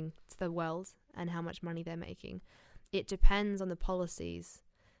exporting to the world and how much money they're making, it depends on the policies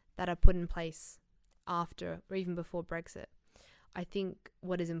that are put in place after or even before Brexit. I think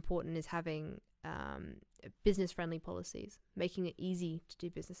what is important is having business-friendly policies, making it easy to do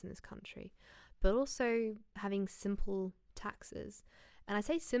business in this country, but also having simple taxes. And I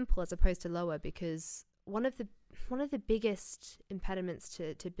say simple as opposed to lower because one of the biggest impediments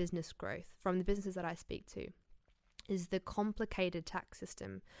to business growth from the businesses that I speak to is the complicated tax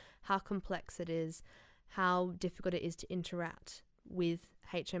system, how complex it is, how difficult it is to interact with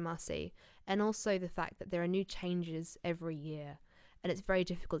HMRC, and also the fact that there are new changes every year and it's very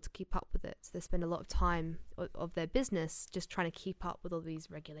difficult to keep up with it. So they spend a lot of time of their business just trying to keep up with all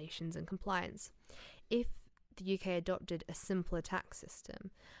these regulations and compliance. If the UK adopted a simpler tax system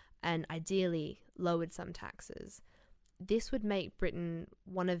and ideally lowered some taxes, this would make Britain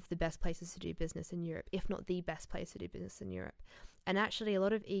one of the best places to do business in Europe, if not the best place to do business in Europe. And actually, a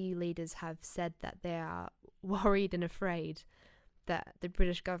lot of EU leaders have said that they are worried and afraid that the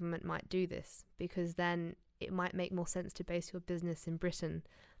British government might do this, because then it might make more sense to base your business in Britain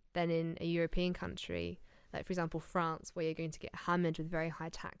than in a European country, like for example France, where you're going to get hammered with very high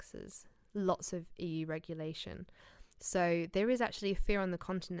taxes, lots of EU regulation. So there is actually a fear on the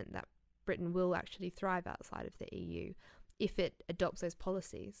continent that Britain will actually thrive outside of the EU if it adopts those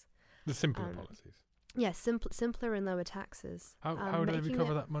policies. The simpler policies. Yeah, simpler and lower taxes. How do they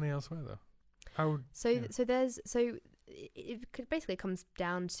recover that money elsewhere, though? It basically comes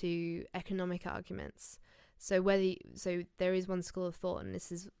down to economic arguments. So there is one school of thought, and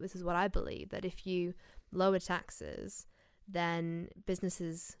this is what I believe, that if you lower taxes, then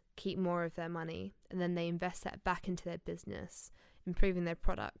businesses keep more of their money, and then they invest that back into their business, improving their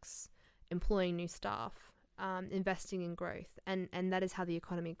products, employing new staff, investing in growth, and that is how the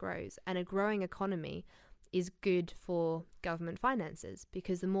economy grows. And a growing economy is good for government finances,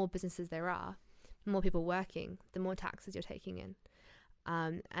 because the more businesses there are, the more people working, the more taxes you're taking in.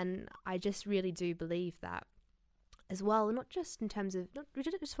 And I just really do believe that as well, not just in terms of, we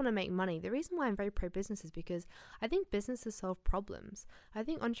just want to make money. The reason why I'm very pro-business is because I think businesses solve problems. I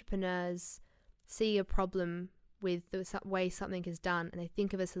think entrepreneurs see a problem with the way something is done and they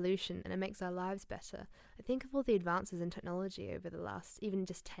think of a solution and it makes our lives better. I think of all the advances in technology over the last even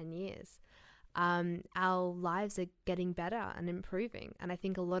just 10 years. Our lives are getting better and improving, and I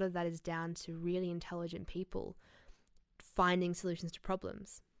think a lot of that is down to really intelligent people finding solutions to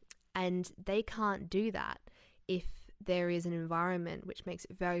problems, and they can't do that if there is an environment which makes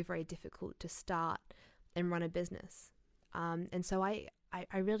it very, very difficult to start and run a business. And so I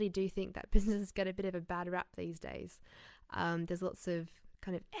really do think that businesses get a bit of a bad rap these days. There's lots of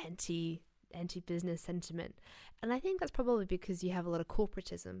kind of anti-business sentiment, and I think that's probably because you have a lot of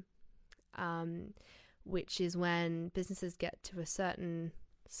corporatism, which is when businesses get to a certain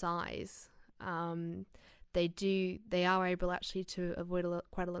size, they are able actually to avoid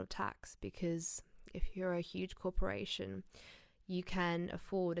quite a lot of tax, because if you're a huge corporation, you can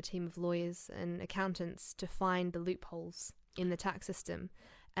afford a team of lawyers and accountants to find the loopholes in the tax system.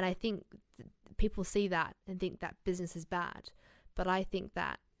 And I think people see that and think that business is bad, but I think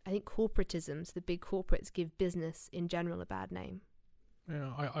corporatism, so the big corporates, give business in general a bad name.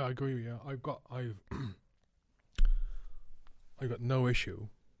 Yeah, I agree with you. I've got no issue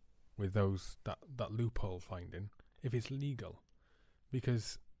with that loophole finding if it's legal,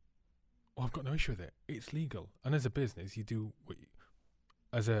 because I've got no issue with it. It's legal, and as a business, you do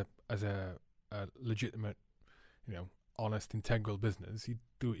as a legitimate, honest, integral business. You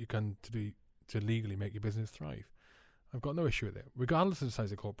do what you can to legally make your business thrive. I've got no issue with it, regardless of the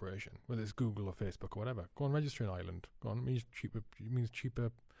size of the corporation, whether it's Google or Facebook or whatever. Go and register in Ireland. Go on. It means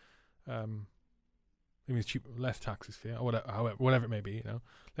cheaper. Less taxes for you, or whatever it may be.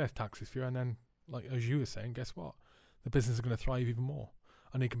 Less taxes for you, and then, like as you were saying, guess what? The business is going to thrive even more,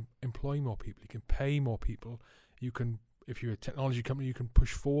 and they can employ more people. You can pay more people. You can, if you're a technology company, you can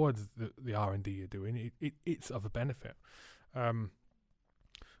push forward the R&D you're doing. It's of a benefit. Going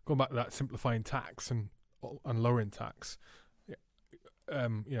back to that simplifying tax and lowering tax,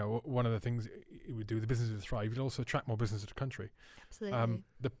 one of the things it would do, the business would thrive. It would also attract more business to the country. Absolutely.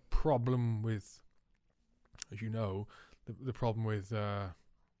 The problem with, as you know, the problem with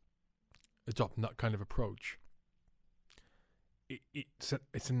adopting that kind of approach, it's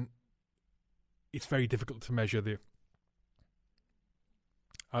very difficult to measure the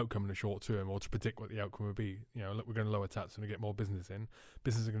outcome in the short term, or to predict what the outcome would be. Look, we're going to lower tax and get more business in.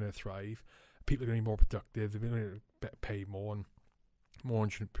 Businesses are going to thrive. People are going to be more productive. They're going to pay more and more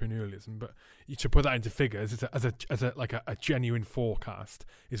entrepreneurialism. But to put that into figures, as a genuine forecast,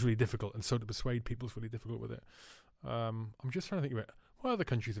 is really difficult. And so to persuade people is really difficult with it. I'm just trying to think about what other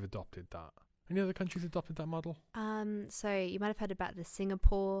countries have adopted that. Any other countries adopted that model? So you might have heard about the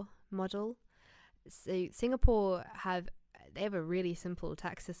Singapore model. So Singapore have a really simple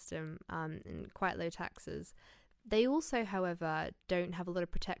tax system and quite low taxes. They also, however, don't have a lot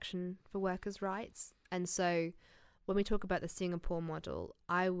of protection for workers' rights. And so when we talk about the Singapore model,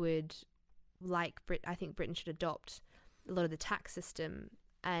 I think Britain should adopt a lot of the tax system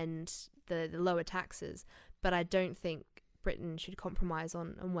and the lower taxes, but I don't think Britain should compromise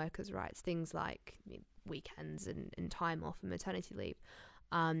on workers' rights, things like weekends and time off and maternity leave.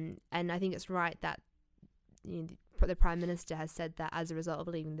 And I think it's right that the Prime Minister has said that as a result of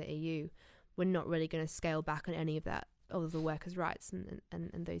leaving the EU, we're not really going to scale back on any of that, all of the workers' rights and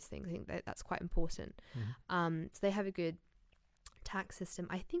those things. I think that's quite important. Mm-hmm. So they have a good tax system.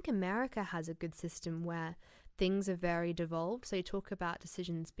 I think America has a good system where things are very devolved. So you talk about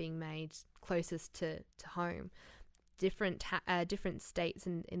decisions being made closest to home. Different states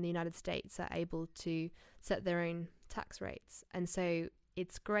in the United States are able to set their own tax rates. And so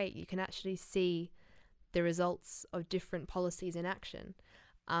it's great. You can actually see the results of different policies in action.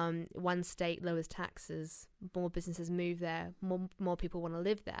 One state lowers taxes, more businesses move there, more people want to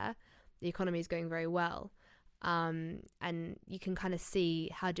live there. The economy is going very well. And you can kind of see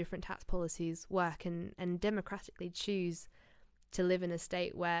how different tax policies work and democratically choose to live in a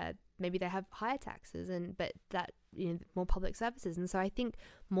state where maybe they have higher taxes but that more public services. And so I think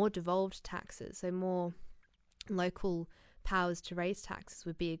more devolved taxes, so more local powers to raise taxes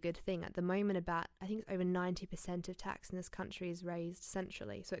would be a good thing. At the moment, I think it's over 90% of tax in this country is raised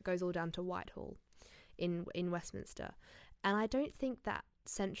centrally, so it goes all down to Whitehall in Westminster. And I don't think that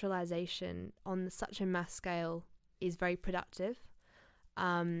centralisation on such a mass scale is very productive.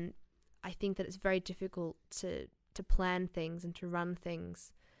 I think that it's very difficult to plan things and to run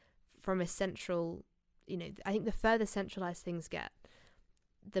things from a central, I think the further centralised things get,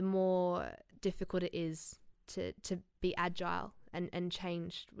 the more difficult it is to be agile and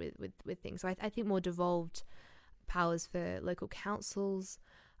changed with things. So I think more devolved powers for local councils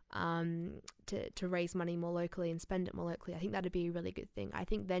to raise money more locally and spend it more locally. I think that'd be a really good thing. I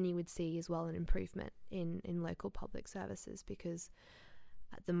think then you would see as well an improvement in local public services, because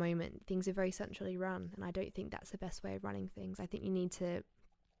at the moment things are very centrally run, and I don't think that's the best way of running things. I think you need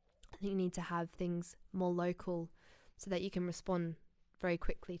to have things more local so that you can respond very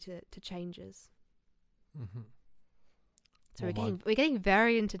quickly to changes. Mm-hmm. So we're getting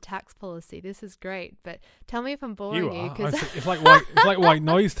very into tax policy. This is great, but tell me if I'm boring you. It's like white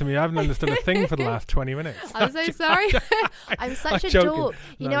noise to me. I haven't understood a thing for the last 20 minutes. I'm so sorry. I'm such a dork.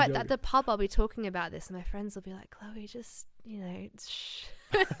 At the pub I'll be talking about this, and my friends will be like, "Chloe, just shh."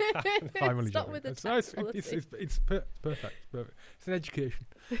 Stop with the tax policy. It's perfect. It's an education.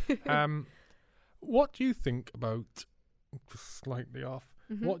 What do you think about, slightly off,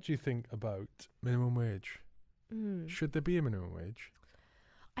 what do you think about minimum wage? Should there be a minimum wage?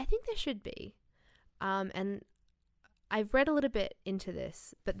 I think there should be. And I've read a little bit into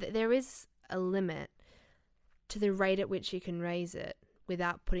this, but there is a limit to the rate at which you can raise it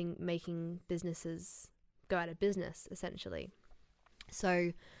without making businesses go out of business, essentially.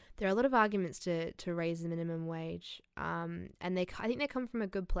 So there are a lot of arguments to raise the minimum wage, and I think they come from a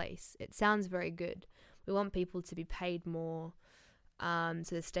good place. It sounds very good. We want people to be paid more, so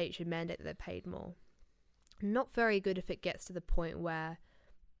the state should mandate that they're paid more. Not very good if it gets to the point where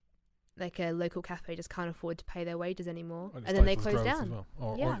like a local cafe just can't afford to pay their wages anymore, and then they close down.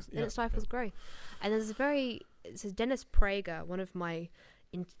 Well. It stifles growth. And there's Dennis Prager, one of my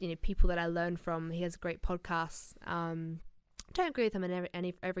people that I learn from. He has great podcasts. Don't agree with him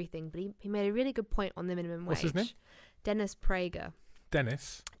on everything, but he made a really good point on the minimum wage. What's his name? Dennis Prager.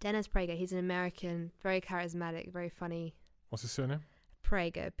 Dennis Prager. He's an American, very charismatic, very funny. What's his surname?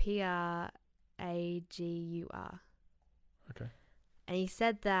 Prager. Pragur. Okay. And he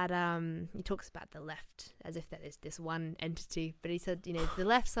said that he talks about the left as if that is this one entity, but he said, the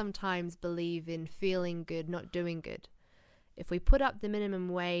left sometimes believe in feeling good, not doing good. If we put up the minimum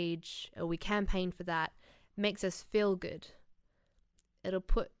wage or we campaign for that, it makes us feel good.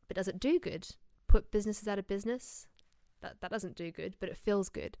 but does it do good? Put businesses out of business? That doesn't do good, but it feels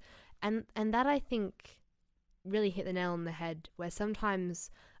good. And that, I think, really hit the nail on the head, where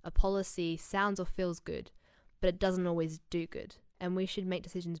sometimes a policy sounds or feels good, but it doesn't always do good. And we should make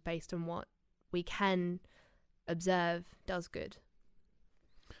decisions based on what we can observe does good.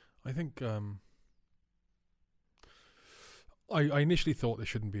 I think I initially thought there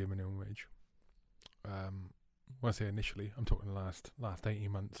shouldn't be a minimum wage. When I say initially, I'm talking the last 18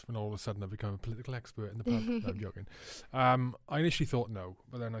 months, when all of a sudden I've become a political expert in the pub. No, I'm joking. I initially thought no,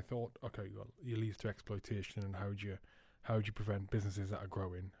 but then I thought, okay, well, you lead to exploitation, and how do you prevent businesses that are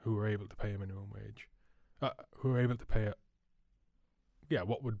growing, who are able to pay a minimum wage, who are able to pay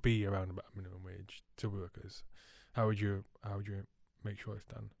what would be around about a minimum wage to workers? How would you make sure it's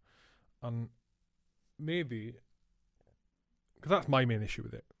done? And maybe, because that's my main issue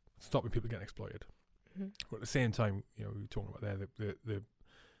with it, stopping people getting exploited. Mm-hmm. But at the same time, we were talking about there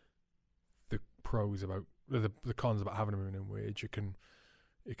the pros about the cons about having a minimum wage. It can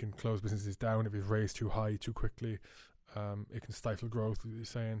close businesses down if it's raised too high too quickly. It can stifle growth. You're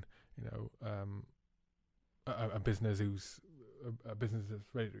saying, a business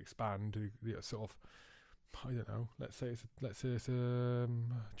that's ready to expand, sort of, I don't know. Let's say it's a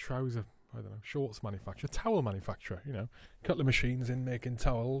trouser, I don't know, shorts manufacturer, towel manufacturer. A couple of machines in making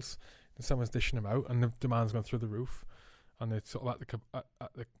towels, and someone's dishing them out, and the demand's gone through the roof, and they're sort of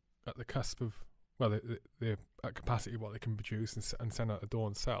at the cusp of, well, they're at capacity of what they can produce and send out the door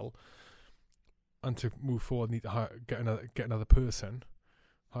and sell. And to move forward, need to get another person,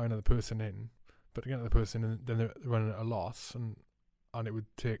 hire another person in. But to get another person in, then they're running at a loss, and it would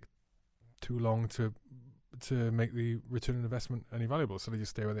take too long to make the return on investment any valuable. So they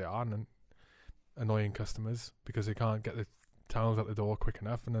just stay where they are, and annoying customers because they can't get the towels out the door quick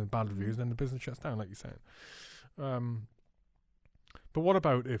enough, and then bad reviews, and then the business shuts down, like you're saying. But what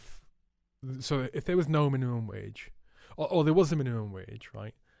about if there was no minimum wage, or there was a minimum wage,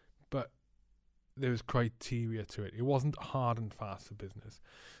 right? But there was criteria to it. It wasn't hard and fast for business.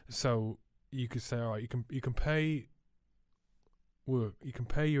 So you could say, all right, you can pay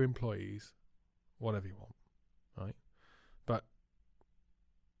your employees whatever you want, right?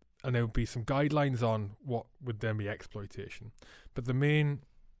 And there would be some guidelines on what would then be exploitation. But the main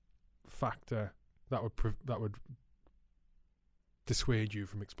factor that would dissuade you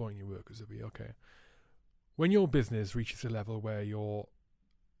from exploiting your workers would be, okay, when your business reaches a level where your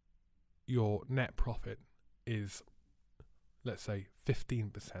net profit is, let's say,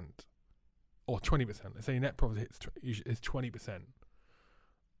 15% or 20%. Let's say your net profit is 20%.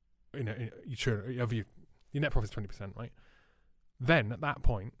 Your net profit is 20%, right? Then at that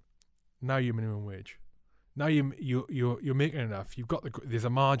point, now you're minimum wage. Now you're making enough. You've got there's a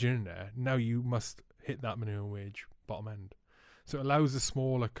margin in there. Now you must hit that minimum wage bottom end. So it allows the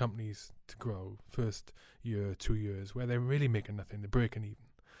smaller companies to grow first year, 2 years, where they're really making nothing. They're breaking even,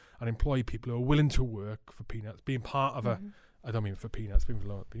 and employ people who are willing to work for peanuts, being part of I don't mean for peanuts,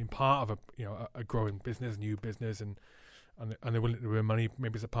 being part of a growing business, new business, and they're willing to earn money.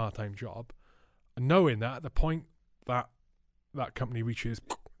 Maybe it's a part-time job, and knowing that at the point that company reaches,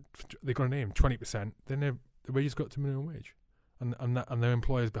 they've got a name 20%, then the wages go up to minimum wage, and their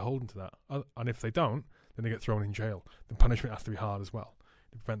employer is beholden to that. And if they don't, then they get thrown in jail. The punishment has to be hard as well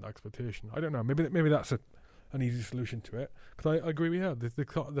to prevent that exploitation. I don't know. Maybe that's an easy solution to it. Because I agree with you.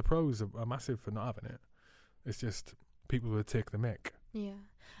 The pros are massive for not having it. It's just people would take the mick. Yeah,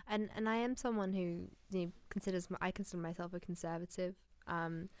 and I am someone who I consider myself a conservative.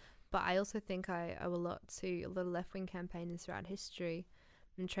 But I also think I owe a lot to a lot of left-wing campaigners throughout history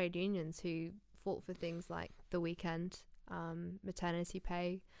and trade unions who fought for things like the weekend, maternity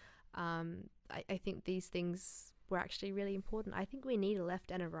pay. I think these things were actually really important. I think we need a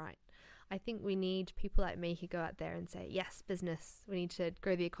left and a right. I think we need people like me who go out there and say, yes, business, we need to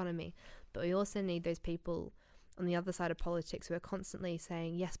grow the economy. But we also need those people on the other side of politics who are constantly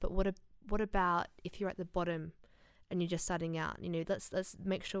saying, yes, but what about if you're at the bottom and you're just starting out? Let's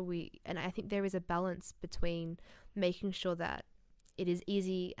make sure and I think there is a balance between making sure that it is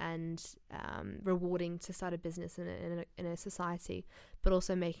easy and rewarding to start a business in a society, but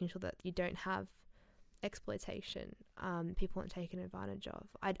also making sure that you don't have exploitation, people aren't taken advantage of.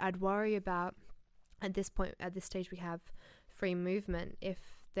 I'd worry about, at this stage we have free movement, if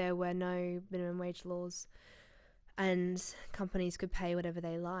there were no minimum wage laws and companies could pay whatever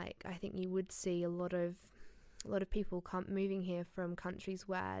they like. I think you would see a lot of people moving here from countries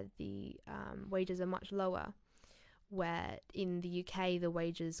where the wages are much lower, where in the UK the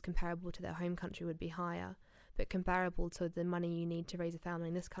wages comparable to their home country would be higher, but comparable to the money you need to raise a family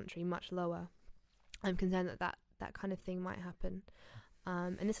in this country, much lower. I'm concerned that kind of thing might happen.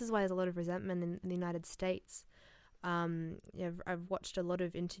 And this is why there's a lot of resentment in the United States. I've watched a lot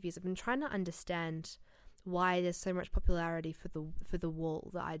of interviews. I've been trying to understand why there's so much popularity for the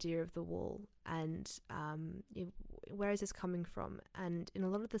wall, the idea of the wall, and where is this coming from? And in a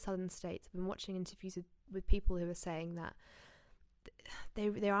lot of the southern states, I've been watching interviews with people who are saying that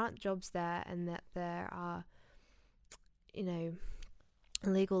there aren't jobs there, and that there are,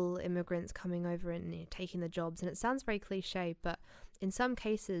 illegal immigrants coming over and taking the jobs. And it sounds very cliche, but in some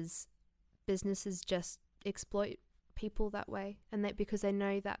cases, businesses just exploit people that way, and that because they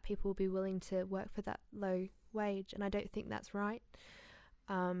know that people will be willing to work for that low wage, and I don't think that's right.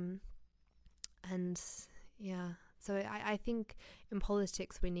 So I think in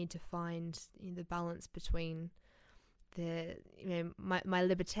politics we need to find the balance between my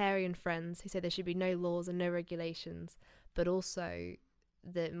libertarian friends who say there should be no laws and no regulations, but also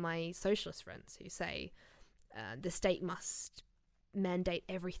my socialist friends who say the state must mandate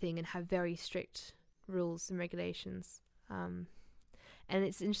everything and have very strict rules and regulations. And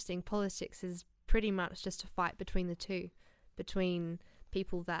it's interesting, politics is pretty much just a fight between the two, between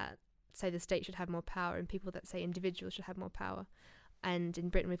people that say the state should have more power and people that say individuals should have more power. And in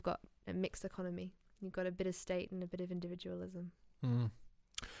Britain we've got a mixed economy. You've got a bit of state and a bit of individualism.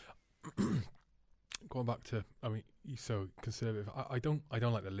 Going back to, you're so conservative. I don't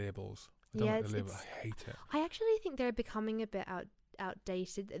like the labels. I hate it. I actually think they're becoming a bit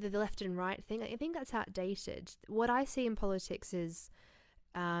outdated. The left and right thing, I think that's outdated. What I see in politics is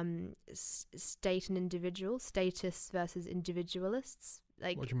state and individual, status versus individualists.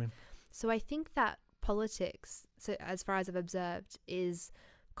 Like, what do you mean? So I think that politics, so as far as I've observed, is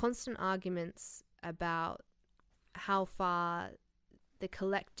constant arguments about how far the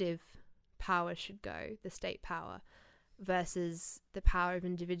collective power should go, the state power, versus the power of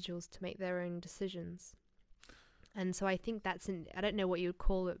individuals to make their own decisions. And so I think I don't know what you would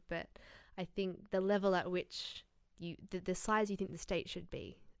call it, but I think the level at which the size you think the state should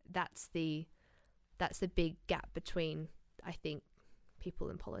be, that's the big gap between, I think, people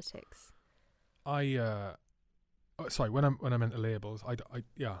in politics. Sorry, when I'm into labels, I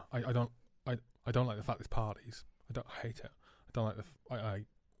don't like the fact there's parties. I hate it. I don't like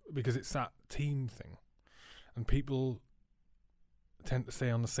because it's that team thing, and people tend to stay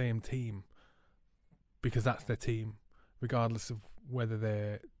on the same team because that's their team, regardless of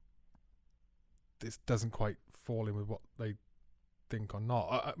whether this doesn't quite fall in with what they think or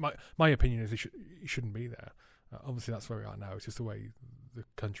not. My opinion is it shouldn't be there. Obviously, that's where we are now. It's just the way the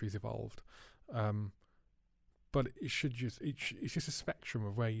country's evolved. But it's just a spectrum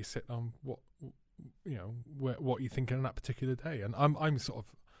of where you sit on what you think on that particular day. And I'm sort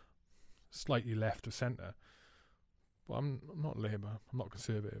of slightly left of centre, but I'm not Labour. I'm not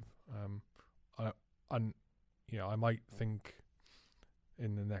Conservative. I might think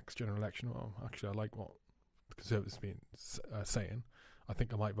in the next general election, well, actually, I like what the Conservatives have been saying. I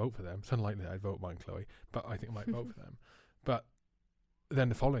think I might vote for them. It's unlikely I'd vote mine, Chloe, but I think I might vote for them. But then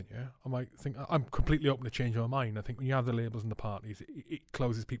the following year, I might think I'm completely open to change my mind. I think when you have the labels and the parties, it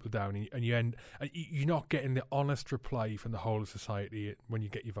closes people down, and you're not getting the honest reply from the whole of society when you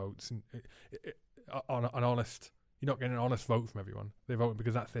get your votes. And you're not getting an honest vote from everyone. They're voting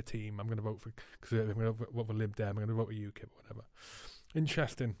because that's their team. I'm going to vote for Conservative. I'm going to vote for Lib Dem. I'm going to vote for UKIP or whatever.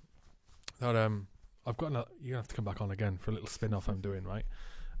 Interesting. That you're going to have to come back on again for a little spin-off I'm doing, right?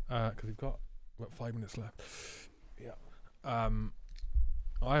 Because we've got about 5 minutes left. Yeah. My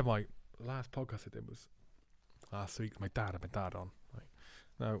last podcast I did was last week. My dad had my dad on. Right?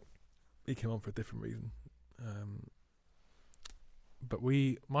 Now, he came on for a different reason. But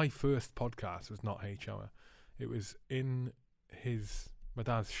my first podcast was not H-Hour. It was in my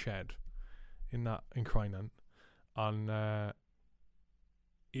dad's shed in Crinan, and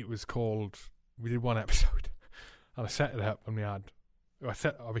it was called. We did one episode, and I set it up, and I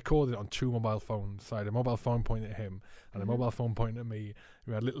recorded it on 2 mobile phones. So I had a mobile phone pointing at him and a mobile phone pointing at me.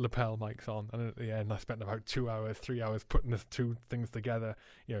 We had little lapel mics on, and at the end I spent about 3 hours putting the 2 things together,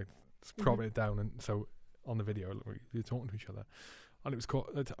 cropping it down, and so on the video we were talking to each other. And it was called,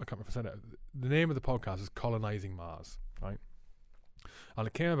 I can't remember if I said it, the name of the podcast is Colonizing Mars, right? And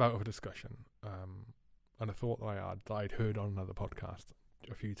it came about of a discussion, and a thought that I'd heard on another podcast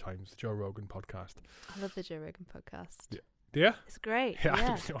a few times, the Joe Rogan podcast. I love the Joe Rogan podcast. Yeah. Do you? It's great. Yeah. I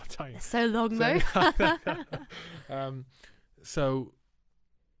don't know what time. It's so long though.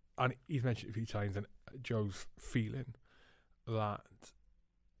 And he's mentioned it a few times, and Joe's feeling that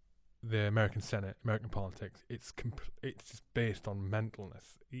the American Senate, American politics, it's just based on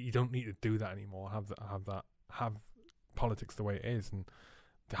mentalness. You don't need to do that anymore. Have politics the way it is, and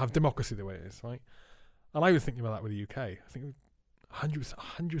to have democracy the way it is, right? And I was thinking about that with the UK. I think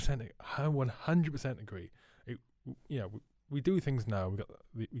 100% agree. We do things now.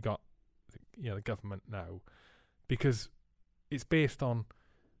 We got the government now, because it's based on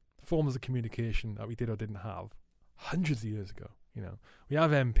forms of communication that we did or didn't have hundreds of years ago. We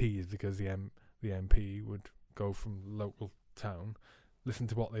have MPs because the MP would go from local town, listen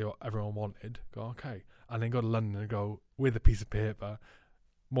to what everyone wanted, go okay, and then go to London and go with a piece of paper,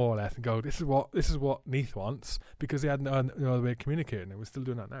 more or less, and go, this is what Neath wants, because they had no other way of communicating, and we're still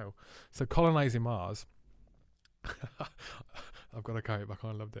doing that now. So colonising Mars, I've got to carry it back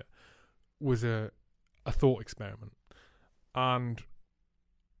on, I loved it, was a thought experiment. And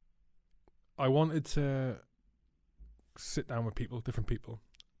I wanted to sit down with different people,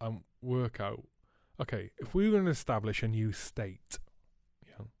 and work out, okay, if we were going to establish a new state,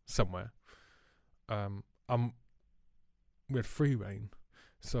 somewhere, we had free reign,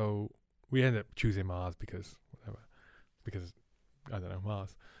 so we ended up choosing Mars because I don't know,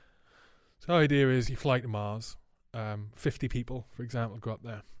 Mars. So the idea is you fly to Mars, 50 people, for example, go up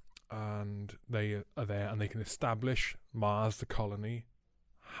there, and they are there, and they can establish Mars, the colony,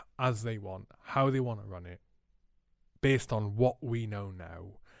 as they want, how they want to run it, based on what we know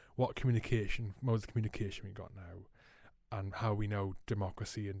now, what modes of communication we got now, and how we know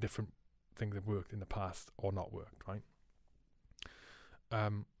democracy and different things have worked in the past or not worked, right?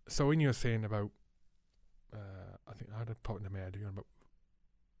 So when you're saying about, I think I had a pop in my head about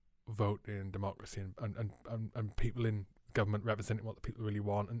voting, democracy, and people in government representing what the people really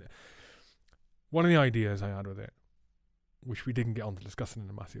want, and one of the ideas I had with it, which we didn't get on to discussing in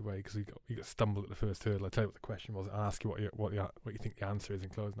a massive way because we got stumbled at the first hurdle. I'll tell you what the question was. I'll ask you what you think the answer is in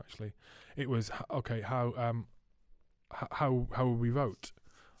closing. Actually, it was okay. How will we vote?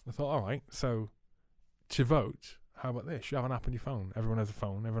 I thought, all right. So to vote, how about this? You have an app on your phone. Everyone has a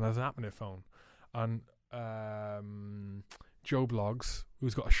phone. Everyone has an app on their phone. And Joe Bloggs,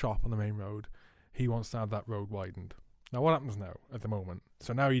 who's got a shop on the main road, he wants to have that road widened. Now, what happens now at the moment?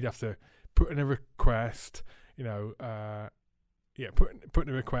 So now you'd have to put in a request. Put in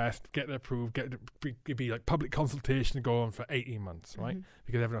a request, get it approved, it'd be like public consultation to go on for 18 months, right?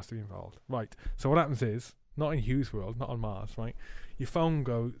 Because everyone has to be involved, right? So what happens is, not in Hugh's world, not on Mars, right? Your phone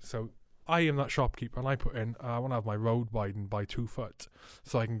goes, so I am that shopkeeper, and I put in, I want to have my road widened by 2 foot,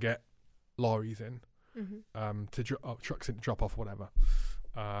 so I can get lorries in, trucks in to drop off, whatever,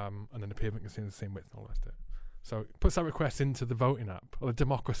 and then the pavement can stay the same width and all the rest of it. So it puts that request into the voting app, or the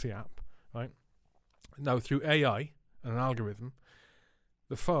democracy app, right? Now, through AI and an algorithm,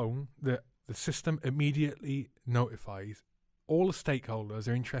 the phone, the system immediately notifies all the stakeholders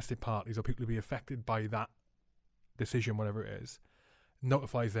or interested parties or people who be affected by that decision, whatever it is,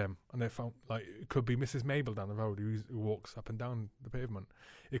 notifies them. And their phone, like, it could be Mrs. Mabel down the road who walks up and down the pavement.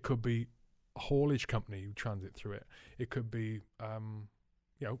 It could be a haulage company who transit through it. It could be,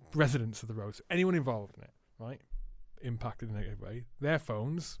 residents of the road. So anyone involved in it, right, impacted in a negative way. Their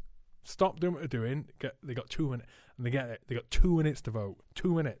phones stop doing what they're doing. They got 2 minutes, and they get it. They got 2 minutes to vote.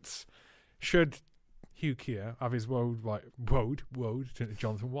 2 minutes. Should Hugh Keir have his road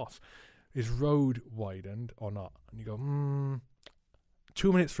Jonathan Wass, his road widened or not? And you go,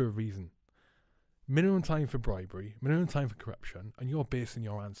 2 minutes for a reason. Minimum time for bribery, minimum time for corruption, and you're basing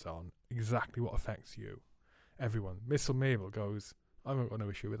your answer on exactly what affects you. Everyone. Mrs. Mabel goes, I've got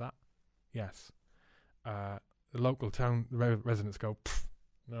no issue with that. Yes. The local town residents go,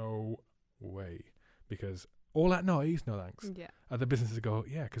 no way, because all that noise, no thanks. Yeah. The businesses go,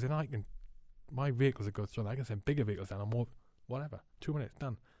 yeah, because then my vehicles that go through, I can send bigger vehicles down, or more, whatever. 2 minutes,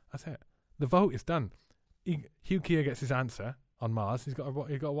 done. That's it. The vote is done. Hugh Keir gets his answer on Mars. He's got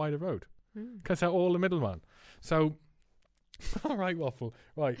a wider road. Cuts out all the middleman. So, all right, Waffle.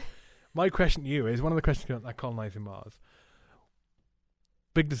 Right. My question to you is, one of the questions about colonising Mars,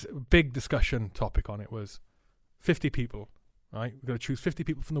 big discussion topic on it was 50 people. Right, we've got to choose 50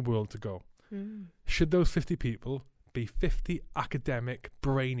 people from the world to go. Should those 50 people be 50 academic,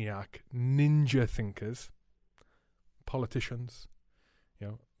 brainiac, ninja thinkers, politicians?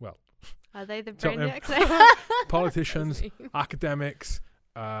 Are they the brainiacs? Politicians, academics,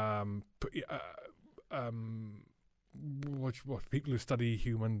 what people who study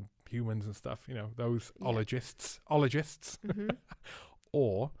humans and stuff. Those ologists.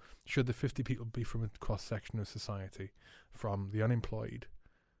 Or should the 50 people be from a cross-section of society, from the unemployed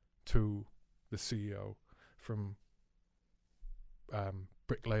to the CEO, from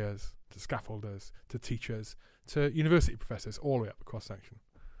bricklayers to scaffolders to teachers to university professors, all the way up the cross-section?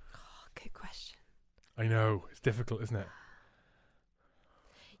 Oh, good question. I know, it's difficult, isn't it?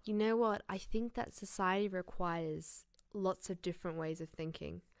 You know what? I think that society requires lots of different ways of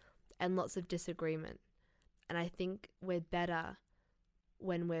thinking and lots of disagreement. And I think we're better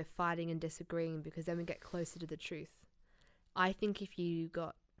when we're fighting and disagreeing, because then we get closer to the truth. I think if you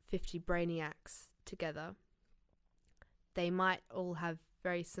got 50 brainiacs together, they might all have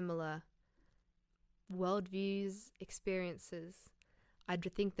very similar worldviews, experiences. I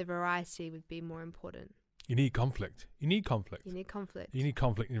think the variety would be more important. You need conflict. You need conflict. You need conflict. You need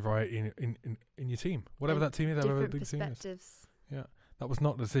conflict and variety in your team. Whatever And that team is, whatever the different big team is. perspectives. Yeah. That was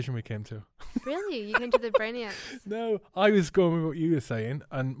not the decision we came to. Really? You came to the brainiacs? No, I was going with what you were saying,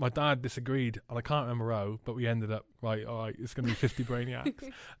 and my dad disagreed, and I can't remember how, but we ended up, right, all right, it's going to be 50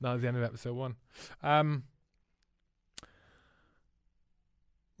 brainiacs. That was the end of episode 1.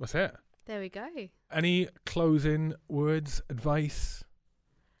 That's it. There we go. Any closing words, advice?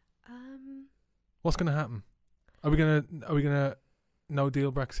 What's going to happen? Are we gonna no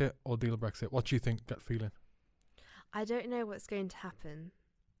deal Brexit or deal Brexit? What do you think? Gut feeling. I don't know what's going to happen,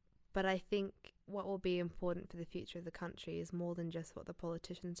 but I think what will be important for the future of the country is more than just what the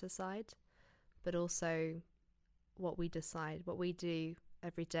politicians decide, but also what we decide, what we do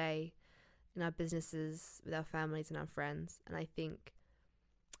every day in our businesses, with our families and our friends. And I think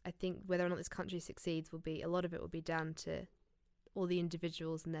whether or not this country succeeds a lot of it will be down to all the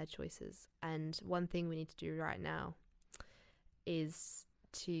individuals and their choices. And one thing we need to do right now is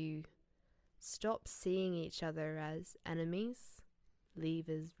to stop seeing each other as enemies,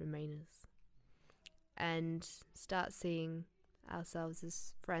 leavers, remainers, and start seeing ourselves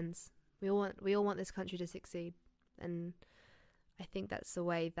as friends. We all want this country to succeed, and I think that's the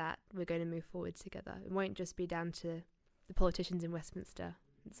way that we're going to move forward together. It won't just be down to the politicians in Westminster.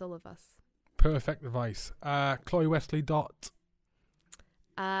 It's all of us. Perfect advice. Chloe Westley .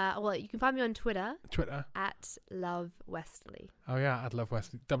 Well, you can find me on Twitter at Love Westley. Oh yeah, at Love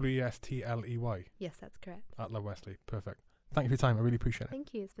Westley. Westley. Yes, that's correct. At Love Westley. Perfect. Thank you for your time. I really appreciate it.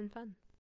 Thank you. It's been fun.